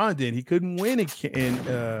what LeBron did. He couldn't win in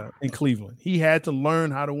Cleveland. He had to learn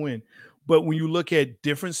how to win. But when you look at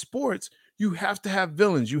different sports, you have to have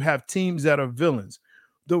villains. You have teams that are villains.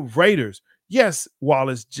 The Raiders, yes,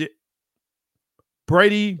 Wallace,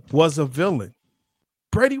 Brady was a villain.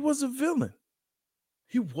 Brady was a villain.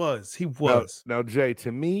 He was. Now, Jay,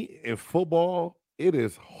 to me, in football, it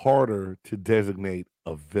is harder to designate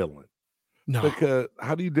a villain. No. Because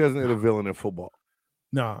how do you designate a villain in football?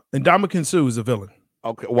 No. And Ndamukong Suh is a villain.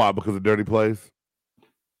 Okay. Why? Because of dirty plays?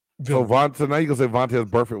 Villain. So now you're going to say Vontaze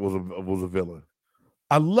Burfict was a villain.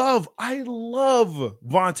 I love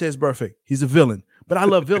Vontaze Burfict. He's a villain. But I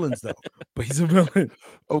love villains, though. But he's a villain.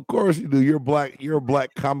 Of course you do. You're a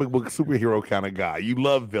black comic book superhero kind of guy. You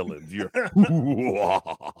love villains. You're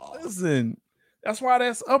Listen, that's why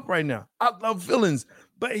that's up right now. I love villains.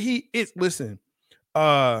 But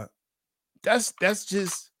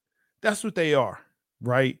that's what they are,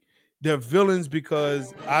 right? They're villains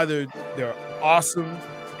because either they're awesome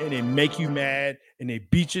and they make you mad and they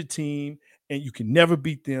beat your team and you can never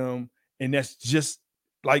beat them. And that's just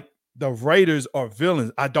like the Raiders are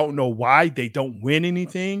villains. I don't know why they don't win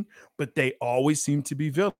anything, but they always seem to be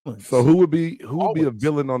villains. So who would be a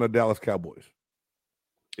villain on the Dallas Cowboys?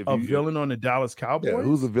 Villain on the Dallas Cowboys? Yeah,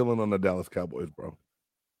 who's a villain on the Dallas Cowboys, bro?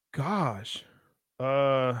 Gosh.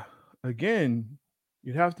 Again,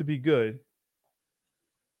 you'd have to be good.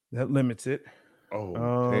 That limits it.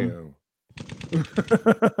 Oh, damn.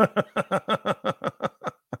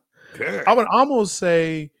 Damn. I would almost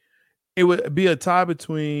say it would be a tie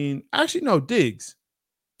between. Actually, no, Diggs.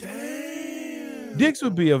 Damn. Diggs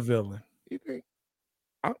would be a villain. You think?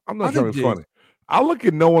 I'm not trying to be funny. I look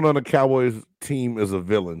at no one on the Cowboys team as a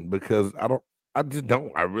villain because I just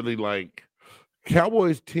don't. I really like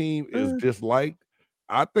Cowboys team is disliked.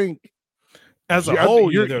 I think as a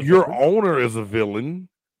whole, your owner is a villain.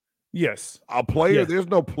 Yes. A player, Yes. there's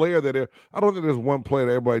no player I don't think there's one player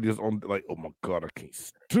that everybody just on like, oh my God, I can't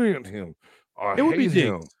stand him. It would be hate Diggs.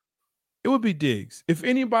 him. It would be Diggs. If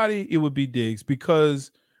anybody, it would be Diggs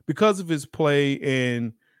because of his play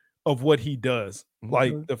and of what he does. Okay.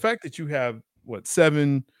 Like the fact that you have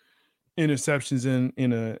 7 interceptions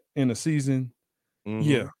in a season. Mm-hmm.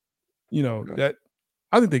 Yeah. You know, Okay. that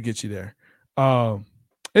I think they get you there.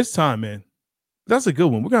 It's time, man. That's a good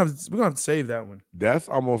one. We're gonna have to save that one. That's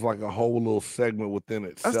almost like a whole little segment within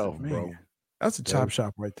itself, bro. That's a chop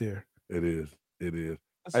shop right there. It is. It is.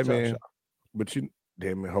 That's Hey a chop man, shop. but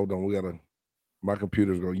damn it, hold on. My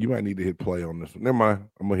computer's going. You might need to hit play on this one. Never mind.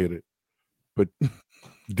 I'm gonna hit it. But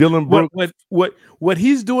Dylan Brooks, what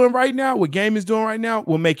he's doing right now, what Game is doing right now,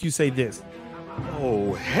 will make you say this.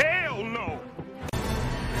 Oh hell no!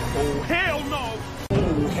 Oh hell no!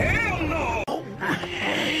 Oh hell no! Oh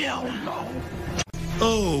hell no!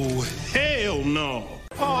 Oh hell no!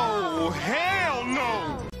 Oh hell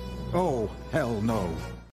no! Oh hell no!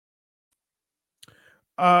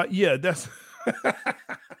 Yeah, that's.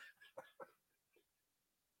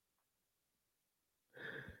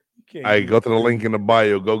 Hey, go to the link in the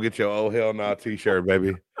bio. Go get your "Oh Hell Nah" t-shirt,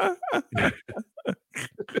 baby.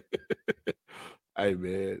 Hey,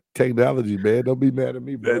 man, technology, man. Don't be mad at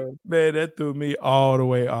me, bro. That threw me all the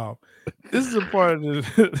way off. This is a part of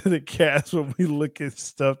the cast when we look at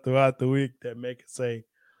stuff throughout the week that make us say,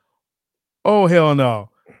 "Oh hell no."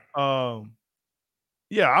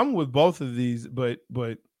 Yeah, I'm with both of these, but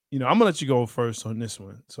I'm gonna let you go first on this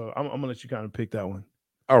one. So I'm gonna let you kind of pick that one.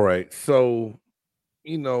 All right, so.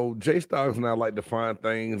 Jay Stocks and I like to find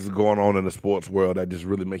things going on in the sports world that just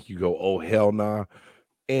really make you go, oh, hell nah.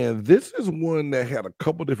 And this is one that had a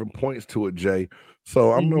couple different points to it, Jay.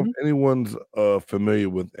 So I don't know if anyone's familiar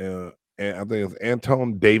with, and I think it's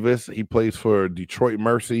Anton Davis. He plays for Detroit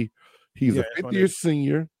Mercy. He's a fifth-year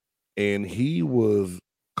senior, and he was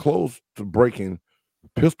close to breaking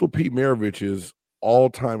Pistol Pete Maravich's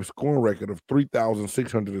all-time scoring record of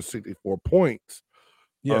 3,664 points.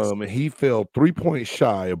 Yes. And he fell 3 points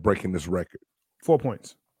shy of breaking this record. 4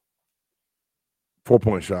 points. 4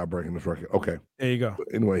 points shy of breaking this record. Okay. There you go. But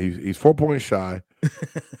anyway, he's 4 points shy.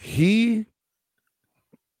 He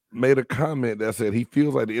made a comment that said he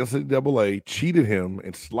feels like the NCAA cheated him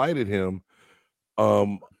and slighted him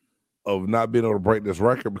of not being able to break this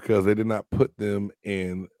record because they did not put them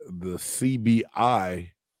in the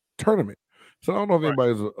CBI tournament. So I don't know if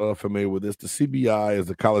anybody's familiar with this. The CBI is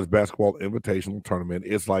the College Basketball Invitational Tournament.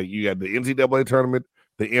 It's like you got the NCAA tournament,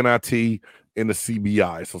 the NIT, and the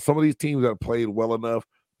CBI. So some of these teams that have played well enough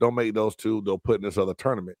don't make those two. They'll put in this other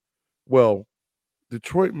tournament. Well,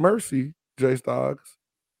 Detroit Mercy, Jay Stoggs,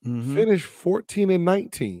 finished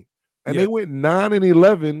 14-19, and they went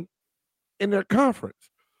 9-11 in their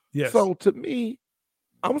conference. Yes. So to me,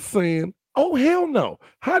 I'm saying, oh, hell no.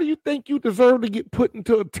 How do you think you deserve to get put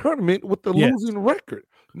into a tournament with the losing record?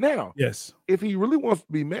 Now, if he really wants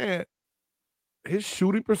to be mad, his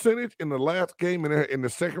shooting percentage in the last game, in the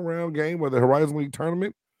second round game of the Horizon League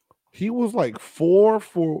tournament, he was like 4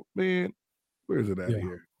 for, man, where is it at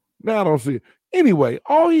here? Now I don't see it. Anyway,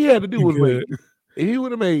 all he had to do was make, if he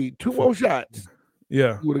would have made 2 more shots, he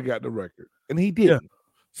would have got the record. And he didn't.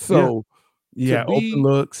 So, open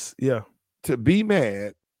looks. To be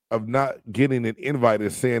mad of not getting an invite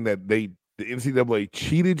and saying that the NCAA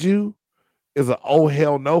cheated you is a oh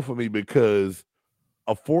hell no for me, because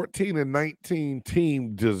a 14-19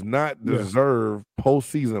 team does not deserve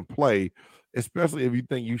postseason play, especially if you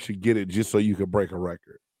think you should get it just so you can break a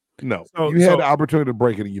record. No, you had the opportunity to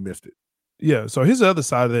break it and you missed it. Yeah. So here's the other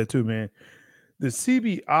side of that too, man. The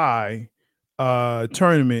CBI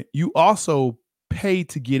tournament, you also pay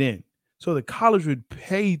to get in. So the college would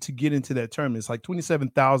pay to get into that tournament. It's like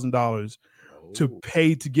 $27,000 to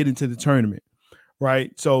pay to get into the tournament,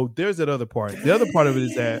 right? So there's that other part. The other part of it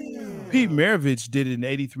is that Pete Maravich did it in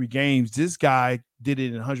 83 games. This guy did it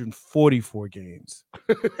in 144 games.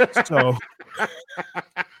 So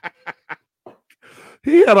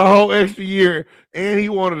he had a whole extra year, and he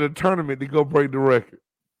wanted a tournament to go break the record.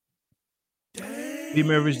 Pete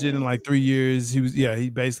Maravich did it in like 3 years.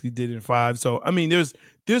 He basically did it in 5. So I mean, there's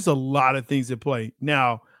a lot of things at play.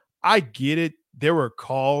 Now, I get it. There were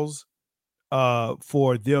calls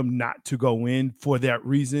for them not to go in for that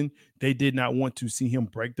reason. They did not want to see him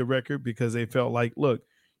break the record because they felt like, look,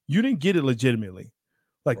 you didn't get it legitimately.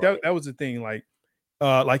 Like that was the thing. Like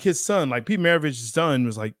his son, like Pete Maravich's son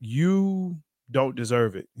was like, you don't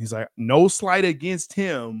deserve it. He's like, no slight against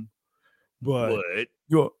him, but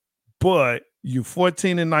you're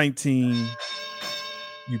 14-19.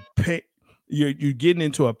 You're getting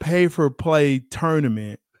into a pay for play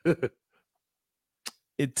tournament.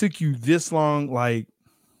 it took you this long. Like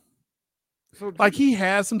he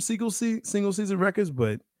has some single season records,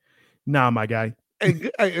 but nah, my guy.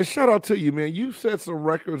 Hey, shout out to you, man. You set some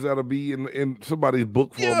records that'll be in somebody's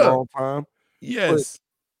book for a long time. Yes.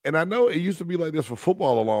 And I know it used to be like this for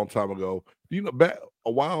football a long time ago. You know, back a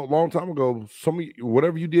long time ago,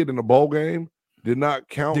 whatever you did in the bowl game did not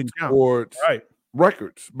count towards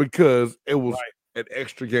records because it was an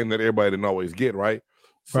extra game that everybody didn't always get, right?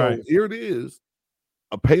 So here it is,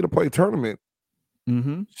 a pay-to-play tournament.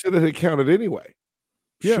 Should have counted anyway.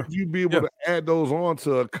 Yeah. Should you be able to add those on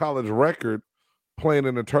to a college record playing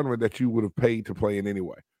in a tournament that you would have paid to play in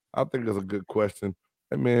anyway? I think it's a good question.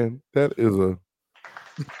 And man, that is a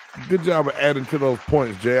good job of adding to those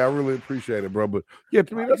points, Jay. I really appreciate it, bro. But yeah,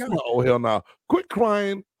 to me, that's my oh hell no. Quit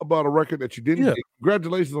crying about a record that you didn't get.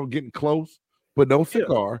 Congratulations on getting close, but no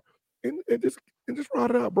cigar. And just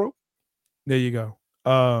ride it out, bro. There you go.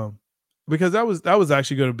 Because that was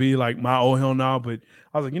actually going to be like my oh hell no, but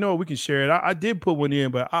I was like, you know what, we can share it. I did put one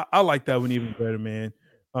in, but I like that one even better, man.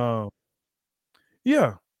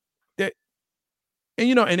 Yeah.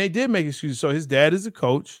 And they did make excuses. So his dad is a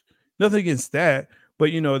coach. Nothing against that.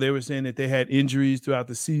 But, they were saying that they had injuries throughout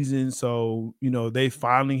the season. So, they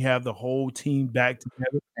finally have the whole team back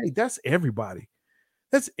together. Hey, that's everybody.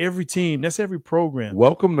 That's every team. That's every program.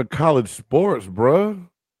 Welcome to college sports, bro.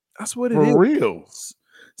 That's what it is. For real.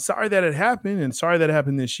 Sorry that it happened, and sorry that it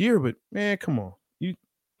happened this year. But, man, come on.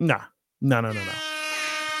 No. I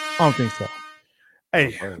don't think so.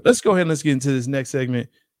 Hey, let's go ahead and let's get into this next segment.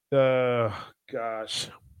 Gosh.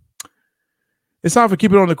 It's time for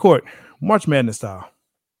Keep It on the Court. March Madness style.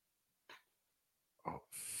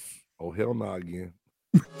 Oh hell no again.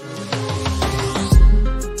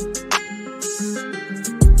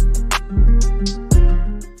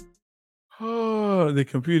 Oh, the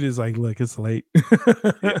computer's like, look, it's late.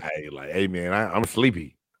 Hey man, I'm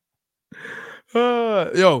sleepy.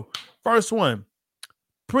 First one.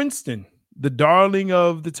 Princeton, the darling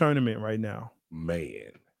of the tournament right now.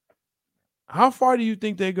 Man. How far do you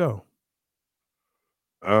think they go?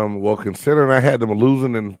 Well, considering I had them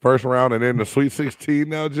losing in the first round and then the Sweet 16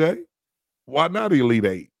 now, Jay, why not the Elite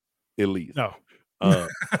 8 at least? No.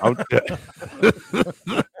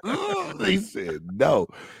 They said no.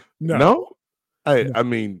 Hey, I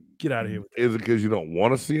mean, get out of here. Is it because you don't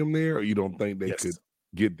want to see them there, or you don't think they could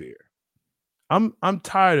get there? I'm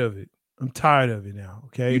tired of it. I'm tired of it now.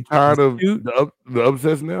 Okay, you tired of the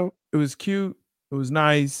upsets now? It was cute. It was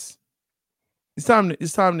nice. It's time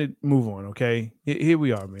to move on. Okay, here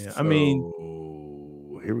we are, man. I mean,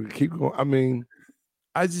 here we keep going. I mean,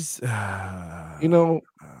 I just,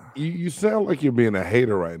 you sound like you're being a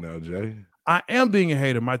hater right now, Jay. I am being a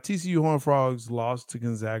hater. My TCU Horned Frogs lost to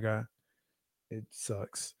Gonzaga. It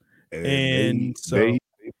sucks. And they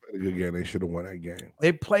played a good game. They should have won that game.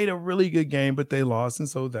 They played a really good game, but they lost, and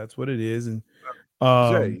so that's what it is. And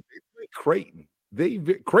Jay, they played Creighton.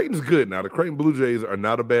 Creighton's good now. The Creighton Blue Jays are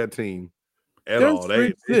not a bad team at all.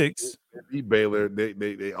 They beat Baylor.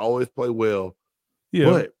 They always play well.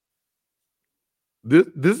 Yeah,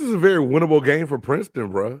 but this is a very winnable game for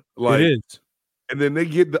Princeton, bro. Like, it is. And then they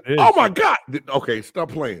get oh my God. Okay,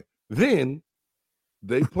 stop playing. Then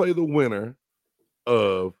they play the winner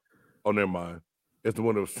of, never mind. It's the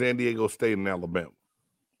winner of San Diego State and Alabama.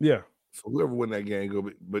 Yeah. So whoever win that game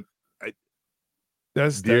go, but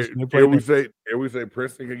that's we say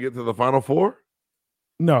Princeton can get to the Final Four?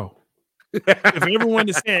 No. If everyone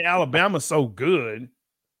is saying Alabama's so good,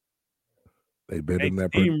 they better than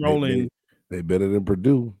that. Steamrolling. They better than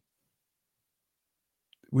Purdue.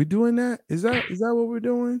 We doing that? Is that what we're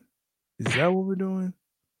doing? Is that what we're doing?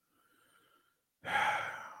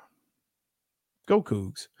 Go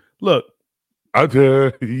Cougs. Look. I'll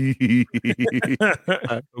tell Go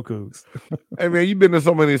Cougs. Hey man, you've been to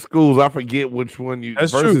so many schools. I forget which one you.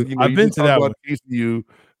 That's true. I've been to that one. TCU.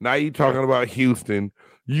 Now you talking about Houston.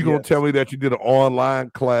 You gonna tell me that you did an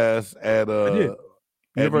online class at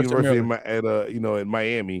University in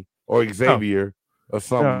Miami or Xavier or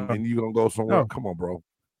something, and you gonna go somewhere? No. Come on, bro.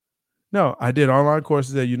 No, I did online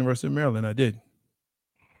courses at University of Maryland. I did.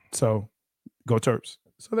 So, go Terps.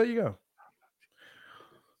 So there you go.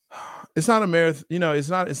 It's not a marathon. It's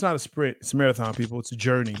not a sprint. It's a marathon, people. It's a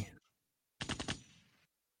journey.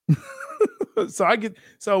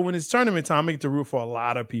 So when it's tournament time, I get to root for a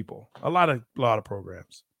lot of people, a lot of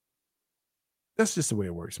programs. That's just the way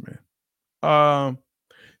it works, man.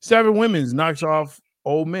 7 women's knocked off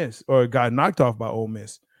Ole Miss, or got knocked off by Ole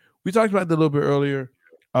Miss. We talked about that a little bit earlier.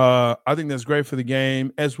 I think that's great for the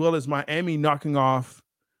game, as well as Miami knocking off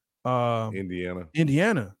Indiana.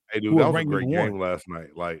 Hey, dude, that was a great game last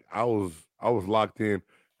night. Like I was locked in,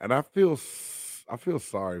 and I feel feel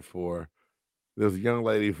sorry for this young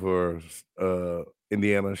lady for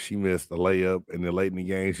Indiana. She missed a layup, and then late in the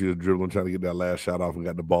game, she was dribbling, trying to get that last shot off, and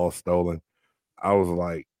got the ball stolen. I was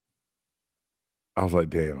like,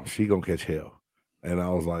 damn, she gonna catch hell. And I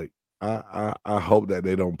was like, I hope that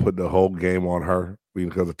they don't put the whole game on her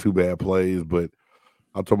because of 2 bad plays. But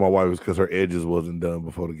I told my wife it was because her edges wasn't done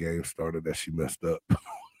before the game started that she messed up.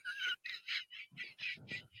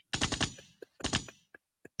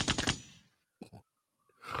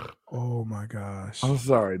 Oh my gosh. I'm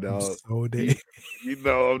sorry, dog. So I'm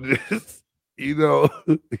just,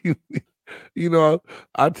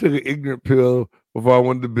 I took an ignorant pill before I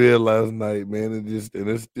went to bed last night, man. And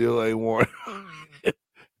it still ain't worn.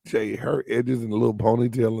 Jay, her edges and a little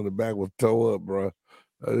ponytail in the back was toe up, bro.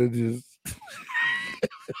 It just.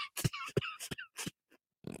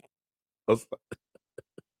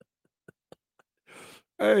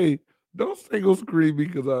 Hey, don't single screen me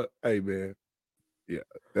because hey man, yeah,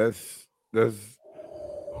 that's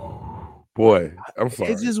boy. I'm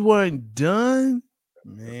sorry. It just wasn't done,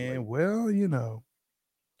 man. Well,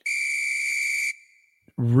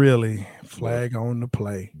 really flag on the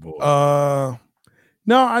play. Boy.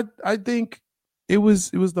 No, I think it was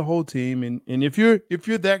the whole team, and if you're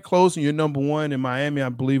that close and you're number one in Miami, I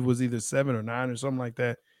believe was either 7 or 9 or something like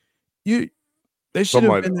that. They should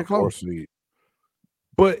have been that close.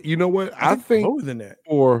 But you know what? I think lower than that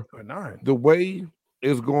for 9. The way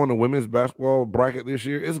it's going to women's basketball bracket this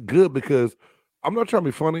year, it's good because I'm not trying to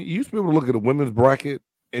be funny. You used to be able to look at the women's bracket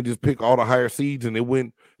and just pick all the higher seeds, and it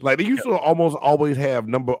went like they used to almost always have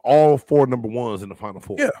all 4 number ones in the Final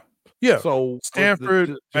Four. Yeah. So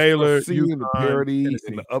Stanford, Baylor, seeing the parity Tennessee.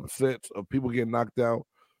 and the upsets of people getting knocked out.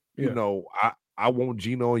 I want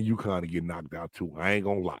Gino and UConn to get knocked out too. I ain't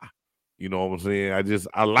gonna lie. You know what I'm saying?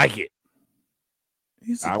 I like it.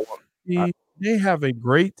 They have a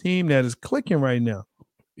great team that is clicking right now.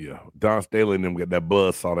 Yeah, Don Staley and them got that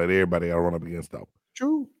buzz saw that everybody got to run up against them.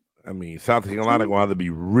 True. I mean, South Carolina going to have to be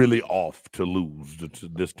really off to lose to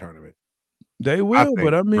this tournament. They will,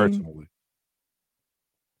 but I mean, personally.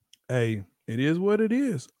 Hey, it is what it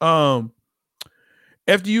is. FDU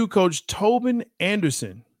coach Tobin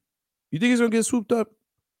Anderson. You think he's going to get swooped up?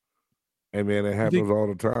 Hey, man, it happens all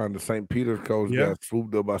the time. The St. Peter's coach got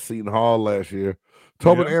swooped up by Seton Hall last year.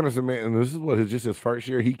 Tobin Anderson, man, and this is just his first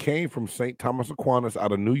year. He came from St. Thomas Aquinas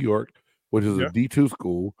out of New York, which is a D2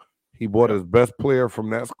 school. He brought his best player from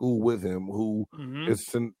that school with him, who is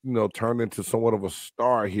turned into somewhat of a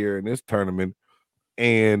star here in this tournament.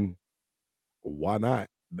 And why not?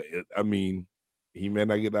 I mean, he may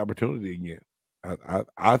not get the opportunity again.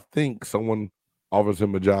 I think someone offers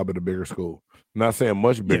him a job at a bigger school. I'm not saying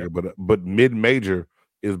much bigger, but mid-major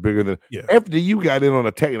is bigger than FDU got in on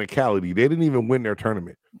a technicality. They didn't even win their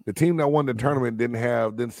tournament. The team that won the tournament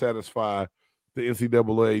didn't satisfy the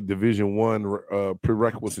NCAA Division I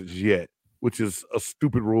prerequisites yet, which is a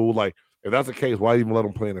stupid rule. Like, if that's the case, why even let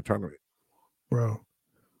them play in the tournament? Bro,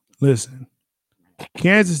 listen.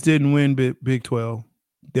 Kansas didn't win Big 12.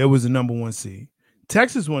 There was a number 1 seed.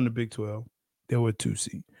 Texas won the Big 12. There were 2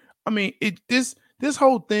 seed. I mean, this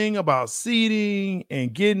whole thing about seeding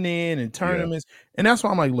and getting in and tournaments, and that's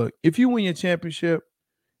why I'm like, look, if you win your championship,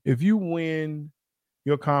 if you win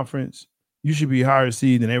your conference, you should be higher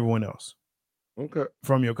seed than everyone else. Okay.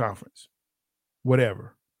 From your conference.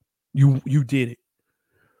 Whatever. You did it.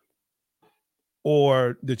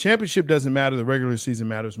 Or the championship doesn't matter, the regular season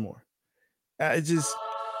matters more.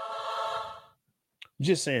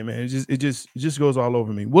 Just saying, man. It just goes all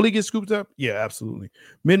over me. Will he get scooped up? Yeah, absolutely.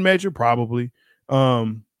 Mid-major, probably.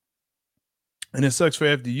 And it sucks for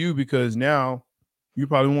FDU because now you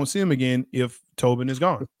probably won't see him again if Tobin is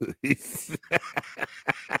gone. Because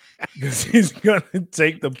he's going to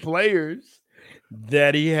take the players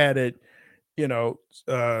that he had at,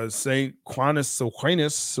 St. Aquinas or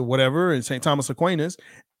whatever, and St. Thomas Aquinas,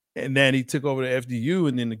 and then he took over to FDU,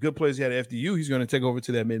 and then the good players he had at FDU, he's going to take over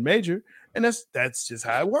to that mid-major, and that's just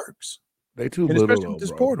how it works. They too little, especially though, with this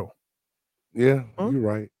bro. portal. Yeah, you're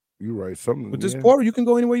right. Something with this portal, you can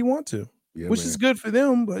go anywhere you want to, which man. is good for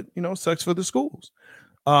them, but sucks for the schools.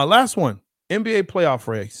 Last one, NBA playoff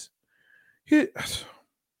race.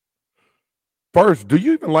 First, do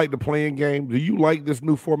you even like the playing game? Do you like this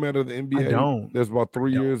new format of the NBA? I don't. There's about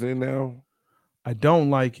 3 years in now. I don't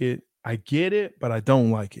like it. I get it, but I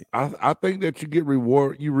don't like it. I think that you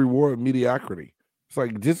reward mediocrity. It's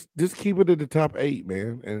like just keep it at the top 8,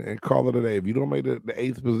 man, and call it a day. If you don't make the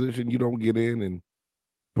 8th position, you don't get in, and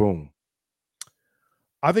boom.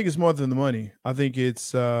 I think it's more than the money. I think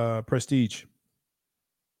it's prestige.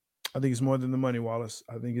 I think it's more than the money, Wallace.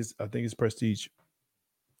 I think it's prestige.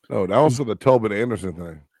 No, that was for the Tobin Anderson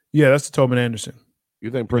thing. Yeah, that's the Tobin Anderson.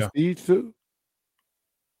 You think Prestige too?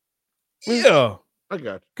 Yeah. I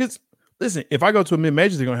got you. Because listen, if I go to a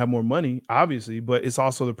mid-major, they're gonna have more money, obviously, but it's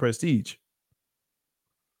also the prestige.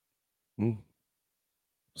 Mm.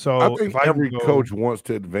 So I think if I every can go, coach wants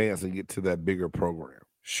to advance and get to that bigger program.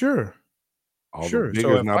 sure. Although So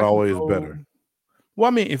bigger is if not I can always go, better. well,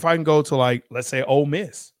 I mean, if I can go to like, let's say Ole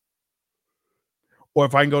Miss, or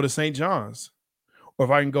if I can go to St. John's, or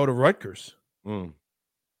if I can go to Rutgers. Mm.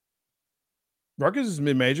 Rutgers is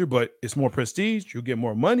mid-major, but it's more prestige. You'll get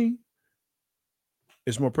more money.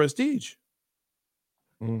 It's more prestige.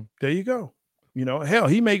 Mm. There you go. You know, hell,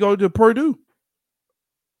 he may go to Purdue.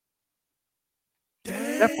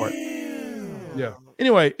 That part. Yeah.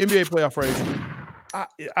 Anyway, NBA playoff race.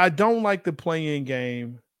 I don't like the play-in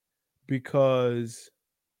game because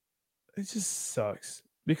it just sucks.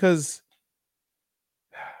 Because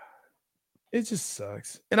it just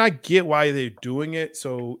sucks. And I get why they're doing it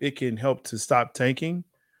so it can help to stop tanking.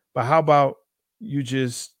 But how about you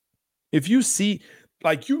just, if you see,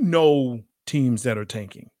 like, you know, teams that are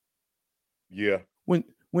tanking. Yeah. When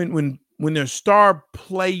their star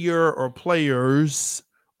player or players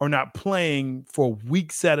are not playing for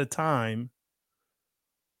weeks at a time,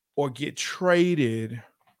 or get traded,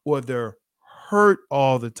 or they're hurt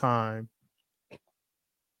all the time.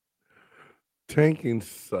 Tanking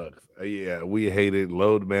sucks. Yeah, we hate it.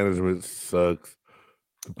 Load management sucks.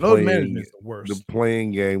 Load management is the worst. The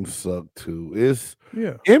playing game suck too. It's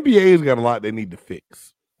Yeah. NBA's got a lot they need to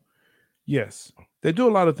fix. Yes, they do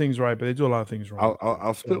a lot of things right, but they do a lot of things wrong.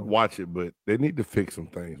 I'll still watch it, but they need to fix some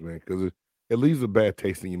things, man, because it leaves a bad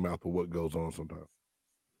taste in your mouth of what goes on sometimes.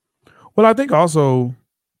 Well, I think also,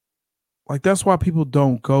 like, that's why people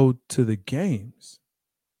don't go to the games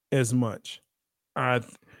as much. I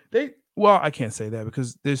can't say that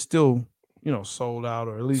because they're still, sold out,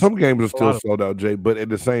 or at least some games are still sold out, Jay. But at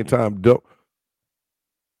the same time,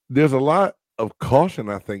 there's a lot of caution,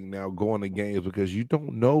 I think, now going to games because you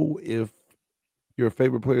don't know if your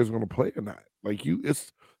favorite player is going to play or not. Like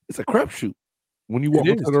it's a crapshoot when you walk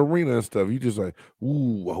into the arena and stuff. You just like,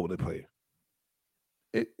 ooh, I hope they play.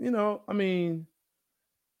 I mean,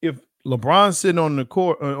 if LeBron's sitting on the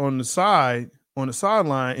court, on the sideline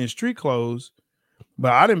in street clothes,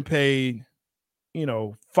 but I didn't pay,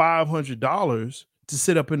 $500 to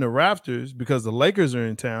sit up in the rafters because the Lakers are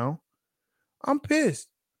in town, I'm pissed.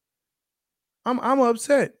 I'm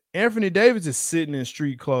upset. Anthony Davis is sitting in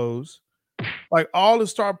street clothes. Like, all the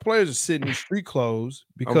star players are sitting in street clothes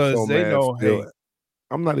because they know, hey,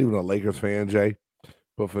 I'm not even a Lakers fan, Jay,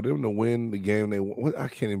 but for them to win the game, I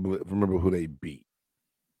can't even remember who they beat.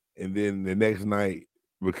 And then the next night,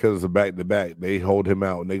 because of back-to-back, they hold him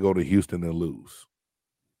out and they go to Houston and lose.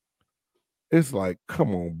 It's like,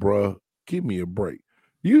 come on, bruh, give me a break.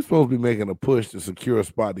 You're supposed to be making a push to secure a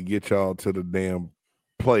spot to get y'all to the damn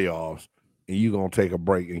playoffs, and you're going to take a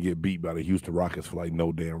break and get beat by the Houston Rockets for like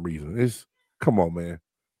no damn reason. Come on, man.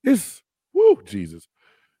 Woo, Jesus.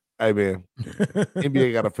 Hey, man,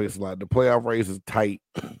 NBA got to fix a lot. The playoff race is tight.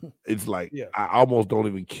 It's like, I almost don't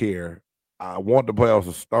even care. I want the playoffs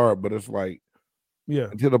to start, but it's like,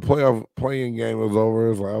 until the playing game is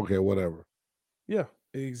over, it's like, okay, whatever. Yeah,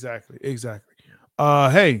 exactly.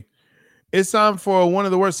 Hey, it's time for one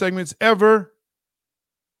of the worst segments ever.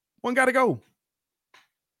 One gotta go.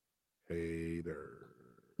 Hater.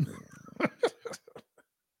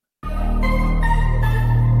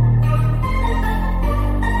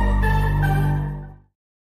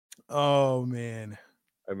 Oh, man.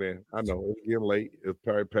 I mean, I know it's getting late. It's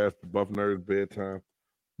probably past the Buff Nerds bedtime.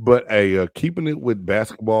 But hey, keeping it with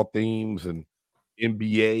basketball themes and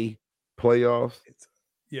NBA playoffs.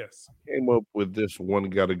 Yes. I came up with this one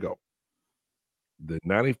gotta go. The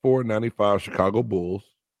 94-95 Chicago Bulls,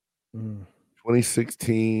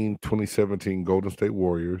 2016-2017 Golden State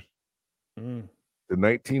Warriors, the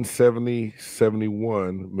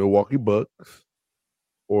 1970-71 Milwaukee Bucks,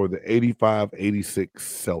 or the 85-86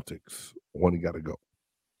 Celtics. One gotta go.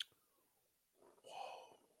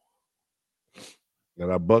 Now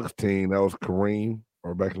that Bucks team, that was Kareem,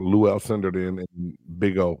 or back in Lou Alcindor then, and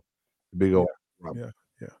Big O. Yeah.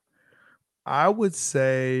 I would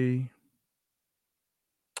say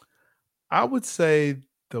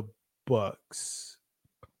the Bucks.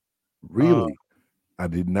 Really? I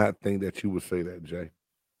did not think that you would say that, Jay.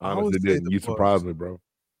 Honestly, didn't. You surprised me, bro.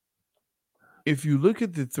 If you look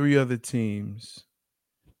at the three other teams,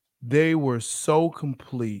 they were so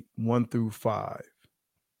complete 1 through 5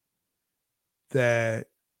 and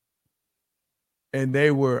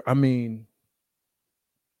they were, I mean,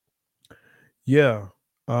 they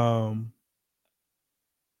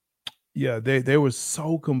were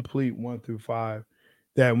so complete 1 through 5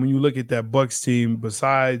 that when you look at that Bucks team,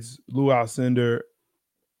 besides Lou Alcindor,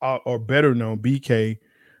 or better known BK,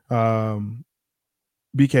 BKA,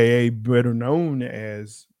 better known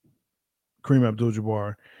as Kareem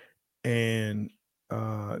Abdul-Jabbar, and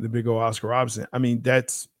the big old Oscar Robertson. I mean,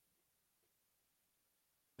 that's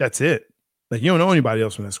it. Like, you don't know anybody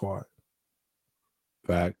else from that squad.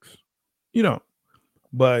 Facts. You know,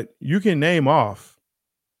 but you can name off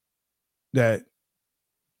that.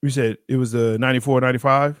 We said it was the 94,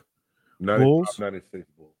 95 Bulls. 96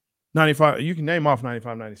 Bulls. 95. You can name off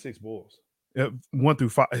 95, 96 Bulls. 1 through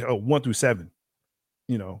 5, 1 through 7.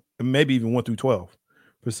 You know, and maybe even 1 through 12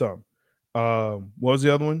 for some. What was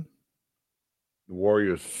the other one? The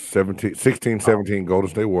Warriors 16, 17 Golden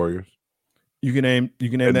State Warriors. You can name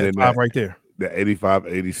that 5 right there. The 85,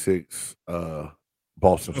 86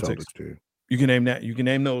 Boston Celtics team. You can name that. You can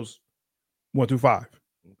name those 1 through 5.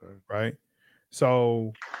 Okay. Right.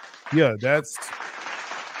 So yeah, it's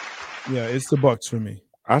the Bucks for me.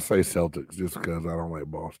 I say Celtics just because I don't like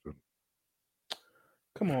Boston.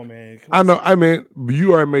 Come on, man. I know. I mean,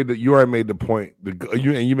 you already made the point.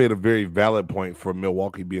 You made a very valid point for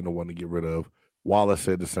Milwaukee being the one to get rid of. Wallace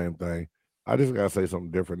said the same thing. I just gotta say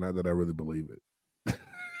something different. Not that I really believe it.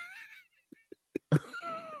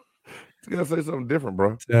 Just gotta say something different,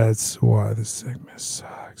 bro. That's why the segment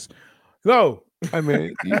sucks. No, I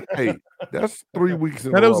mean, hey, that's 3 weeks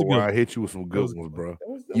in a row where I hit you with some good ones, bro.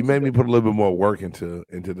 You made me put a little bit more work into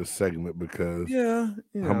the segment because how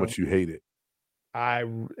much you hate it.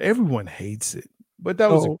 Everyone hates it, but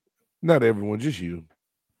that was not everyone, just you.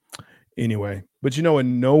 Anyway, but you know what?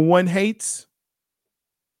 No one hates.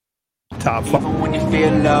 Top 5. Even when you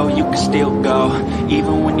feel low, you can still go.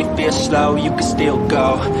 Even when you feel slow, you can still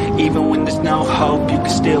go. Even when there's no hope, you can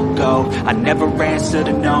still go. I never answer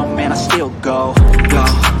to no, man, I still go.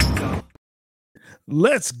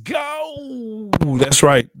 Let's go. That's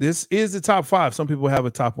right. This is the top 5. Some people have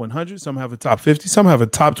a top 100. Some have a top 50. Some have a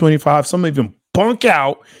top 25. Some even bunk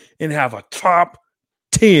out and have a top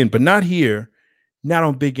 10, but not here. Not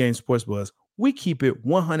on Big Game Sports Buzz. We keep it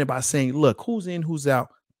 100 by saying, look, who's in, who's out.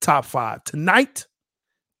 Top 5 tonight.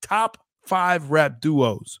 Top 5 rap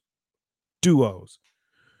duos. Did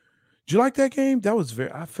you like that game? That was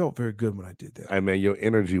I felt very good when I did that. Hey man, your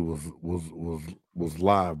energy was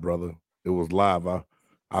live, brother. It was live. I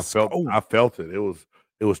felt it.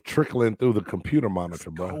 It was trickling through the computer monitor,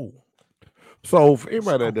 bro. So for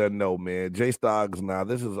everybody that doesn't know, man, Jay Stoggs now,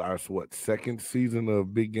 this is our second season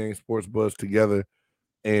of Big Game Sports Buzz together.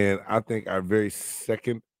 And I think our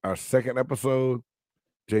second episode,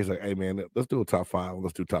 Jay's like, hey man, let's do a top 5.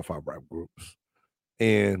 Let's do top 5 rap groups.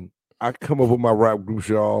 And I come up with my rap groups,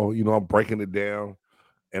 y'all. You know, I'm breaking it down.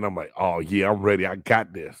 And I'm like, oh yeah, I'm ready. I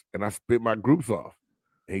got this. And I spit my groups off.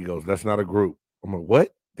 And he goes, that's not a group. I'm like,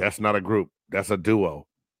 what? That's not a group. That's a duo.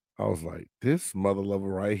 I was like, this mother lover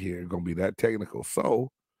right here gonna be that technical.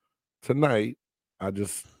 So tonight, I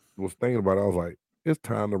just was thinking about it. I was like, it's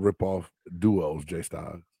time to rip off duos, Jay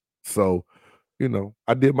Stoggs. So, you know,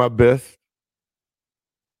 I did my best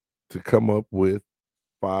to come up with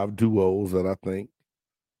 5 duos that I think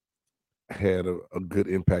had a good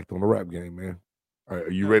impact on the rap game, man. All right,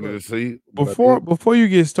 are you ready to see? Before you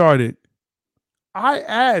get started, I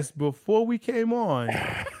asked before we came on.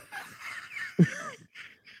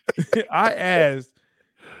 I asked,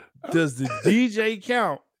 does the DJ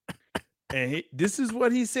count? And this is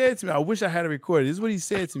what he said to me. I wish I had it recorded. This is what he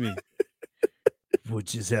said to me. We'll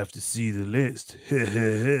just have to see the list.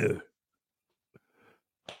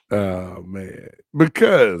 Oh man,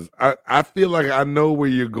 because I feel like I know where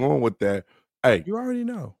you're going with that. Hey, you already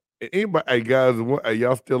know. Anybody, hey guys,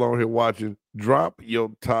 y'all still on here watching? Drop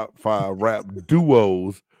your top 5 rap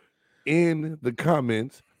duos in the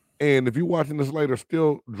comments, and if you're watching this later,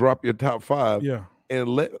 still drop your top 5. Yeah, and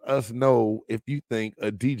let us know if you think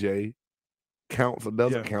a DJ counts or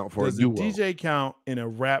doesn't count for a duo. Does a DJ count in a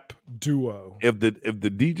rap duo? If the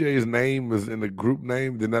DJ's name is in the group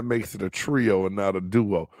name, then that makes it a trio and not a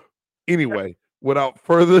duo. Anyway, without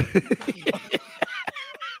further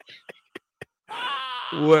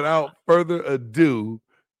ado,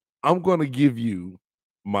 I'm going to give you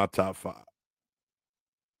my top 5.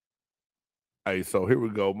 Hey, so here we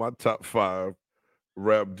go. My top 5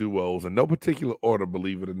 rap duos in no particular order,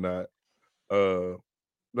 believe it or not.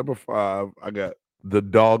 Number 5, I got the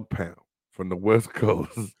Dog Pound from the West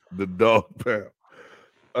Coast. The Dog Pound.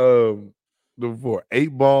 Number 4,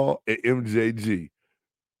 8 Ball and MJG.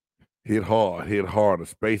 Hit hard, a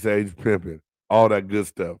space age pimping, all that good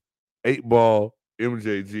stuff. 8 Ball,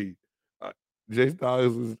 MJG. Jay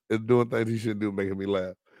Stoggs is doing things he shouldn't do, making me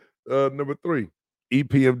laugh. Number 3,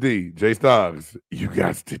 EPMD. Jay Stoggs, you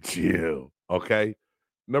got to chill, okay?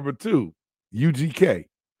 Number 2, UGK,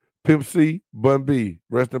 Pimp C, Bun B,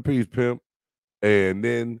 rest in peace, Pimp, and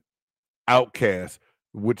then Outkast,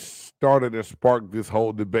 which started and sparked this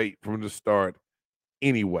whole debate from the start.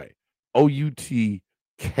 Anyway, OUT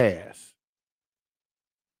Cast.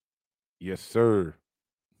 Yes, sir.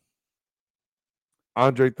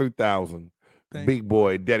 Andre 3000, Big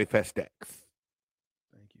Boy, Daddy Fat Stacks.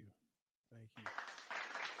 Thank you.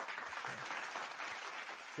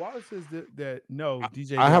 Wallace says that no,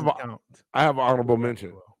 DJ doesn't count. I have an honorable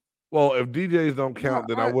mention. Well, if DJs don't count,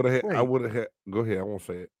 then I would have had. Go ahead. I won't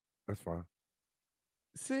say it. That's fine.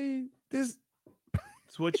 See, it's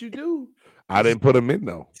what you do. I didn't put them in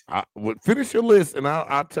though. I would finish your list, and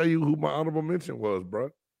I'll tell you who my honorable mention was, bro.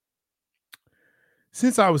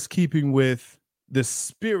 Since I was keeping with the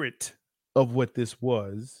spirit of what this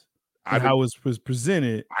was and how it was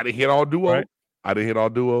presented, I didn't hit all duos. Right? I didn't hit all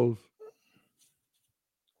duos.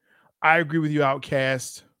 I agree with you,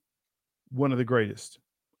 Outkast, one of the greatest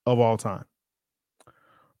of all time.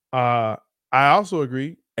 I also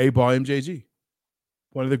agree, 8Ball MJG,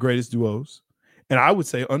 one of the greatest duos, and I would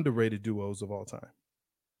say underrated duos of all time.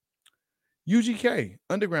 UGK,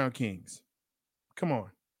 Underground Kings. Come on.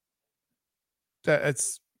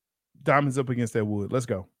 That's diamonds up against that wood. Let's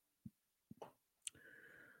go.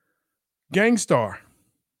 Gangstar.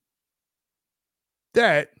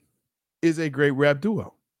 That is a great rap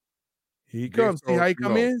duo. Here he comes. See how he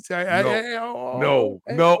come in? No.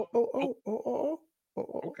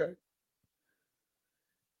 Okay.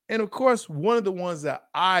 And of course, one of the ones that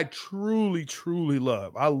I truly, truly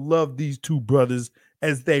love. I love these two brothers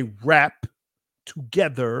as they rap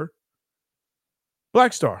together.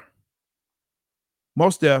 Black Star.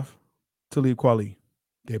 Mos Def, Talib Kweli.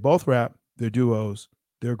 They both rap. They're duos.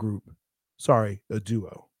 They're a group. Sorry, a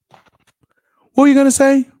duo. What are you gonna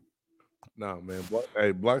say? No, man.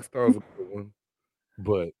 Black Star's a good one,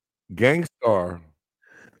 but Gangstar.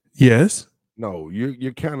 Yes. No,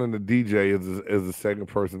 you're counting the DJ as the second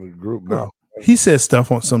person in the group. No, he says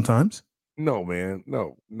stuff on sometimes. No, man.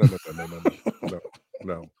 No.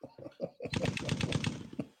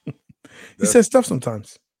 He says stuff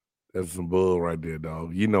sometimes. That's some bull right there,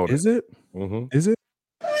 dog. You know that. Is it? Mm-hmm. Is it?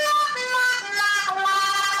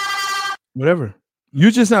 Whatever.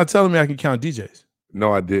 You're just now telling me I can count DJs.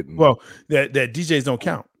 No, I didn't. Well, that DJs don't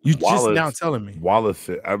count. You just now telling me. Wallace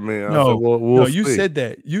said. I mean, no, we'll you said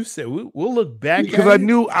that. You said we'll look back because I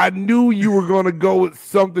knew you were going to go with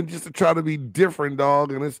something just to try to be different,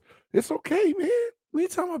 dog. And it's okay, man. We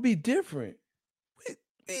talking about be different. What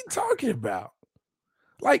are you talking about?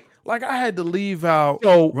 Like I had to leave out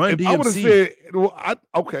Run DMC. I would have said,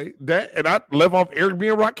 that, and I left off Eric B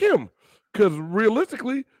and Rakim because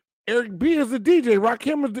realistically, Eric B is the DJ,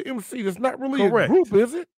 Rakim is the MC. That's not really a group,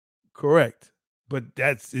 is it? Correct. But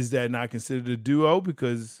is that not considered a duo?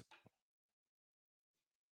 Because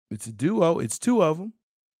it's a duo. It's two of them.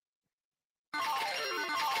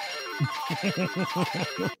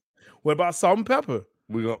 What about Salt and Pepper?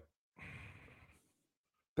 They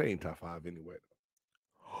ain't top 5 anyway.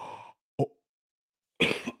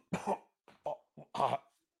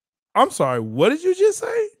 I'm sorry. What did you just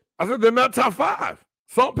say? I said they're not top 5.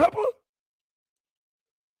 Salt and Pepper?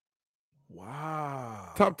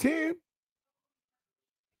 Wow. Top 10?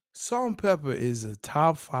 Salt and Pepper is a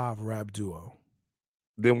top 5 rap duo.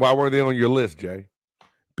 Then why were they on your list, Jay?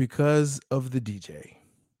 Because of the DJ.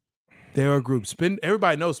 They're a group.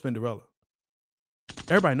 Everybody knows Spinderella.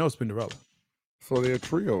 Everybody knows Spinderella. So they're a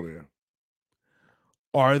trio then.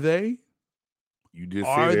 Are they? You just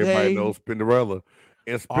said everybody knows Spinderella.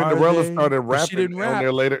 And Spinderella started rapping on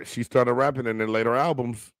their later. She started rapping in their later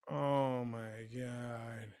albums. Oh my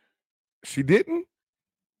God. She didn't?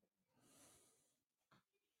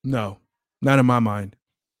 No, not in my mind.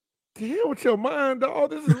 To hell with your mind, dog.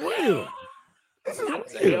 This is real. This is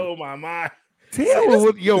real. Hell my mind. To hell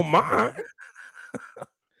with your mind.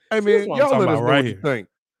 Hey man, y'all let us know what you think.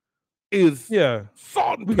 Is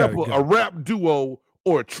Salt and Pepper a rap duo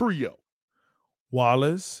or a trio?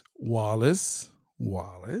 Wallace.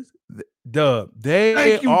 Dub.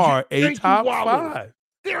 They are a top 5.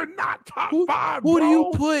 They're not top 5. Who do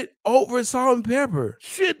you put over Salt and Pepper?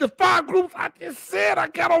 Shit, the 5 groups I just said I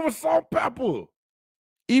got over Salt and Pepper.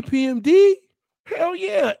 EPMD? Hell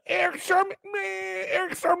yeah. Eric Sherman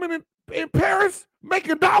in Paris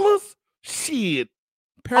making dollars. Shit.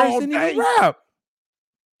 Paris didn't even rap.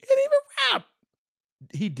 He didn't even rap.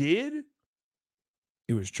 He did?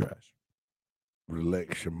 It was trash.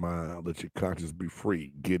 Relax your mind. Let your conscience be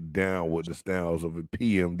free. Get down with the styles of a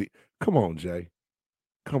PMD. Come on, Jay.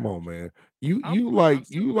 Come on, man. You talk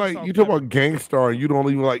about Gangstar and you don't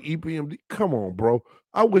even like EPMD. Come on, bro.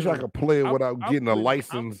 I wish I could play it without getting a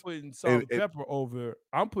license. I'm putting salt and pepper over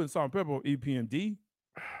EPMD.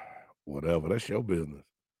 Whatever, that's your business.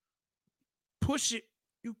 Push it.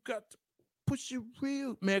 You got to push it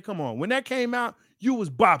real. Man, come on. When that came out, you was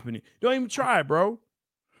bopping it. Don't even try, bro.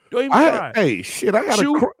 Don't even try. Hey, shit, I got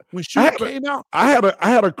when Shoot came out. I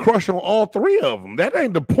had a crush on all three of them. That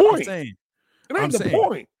ain't the point. It ain't the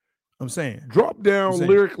point. I'm saying. Drop down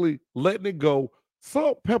lyrically, letting it go.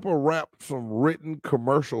 Salt Pepper rapped some written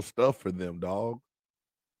commercial stuff for them, dog.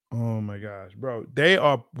 Oh my gosh, bro. They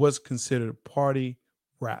are what's considered party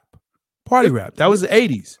rap. Party rap. That was the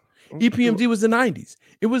 80s. EPMD was the 90s.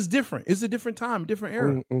 It was different. It's a different time, different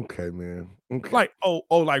era. Okay, man. Okay. Like,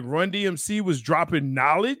 like Run DMC was dropping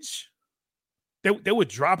knowledge. They were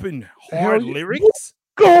dropping hard lyrics. What's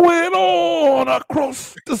going on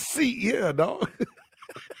across the sea? Yeah, dog.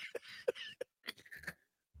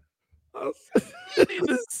 You need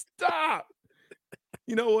to stop.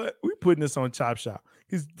 You know what? We're putting this on Chop Shop.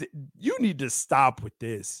 Because you need to stop with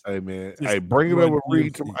this. Hey, man. Hey, bring it up with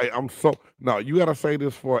Reed. You got to say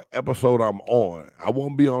this for an episode I'm on. I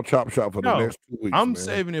won't be on Chop Shop for the next 2 weeks. I'm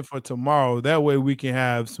saving it for tomorrow. That way we can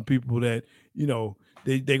have some people that,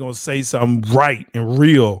 they're going to say something right and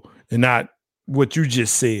real and not what you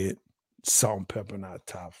just said. Salt and Pepper, not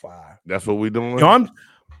top 5. That's what we doing?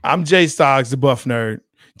 I'm Jay Stoggs, the Buff Nerd.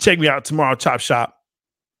 Check me out tomorrow, Chop Shop,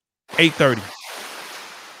 8:30.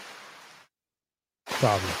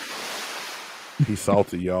 Probably. He's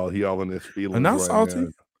salty, y'all. He all in his feelings. I'm not right salty. Now.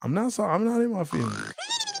 I'm not salty. I'm not in my feelings.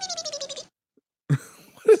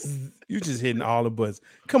 You just hitting all the butts.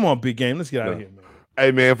 Come on, Big Game. Let's get out of here, man.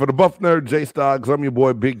 Hey, man, for the Buff Nerd, Jay Stoggs, I'm your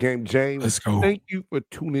boy, Big Game James. Let's go. Thank you for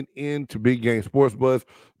tuning in to Big Game Sports Buzz.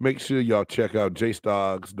 Make sure y'all check out Jay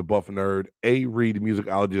Stoggs, the Buff Nerd, A. Reed, the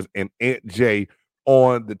musicologist, and Aunt Jay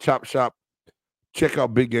on the Chop Shop. Check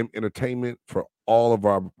out Big Game Entertainment for all of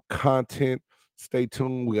our content. Stay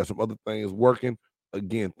tuned. We got some other things working.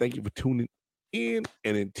 Again, thank you for tuning in.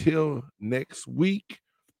 And until next week,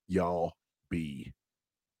 y'all be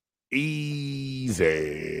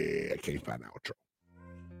easy. I can't find the outro.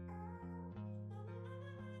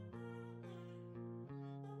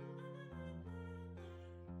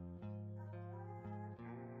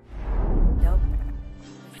 Dope.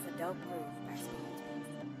 It's a dope groove.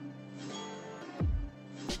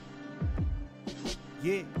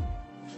 Yeah.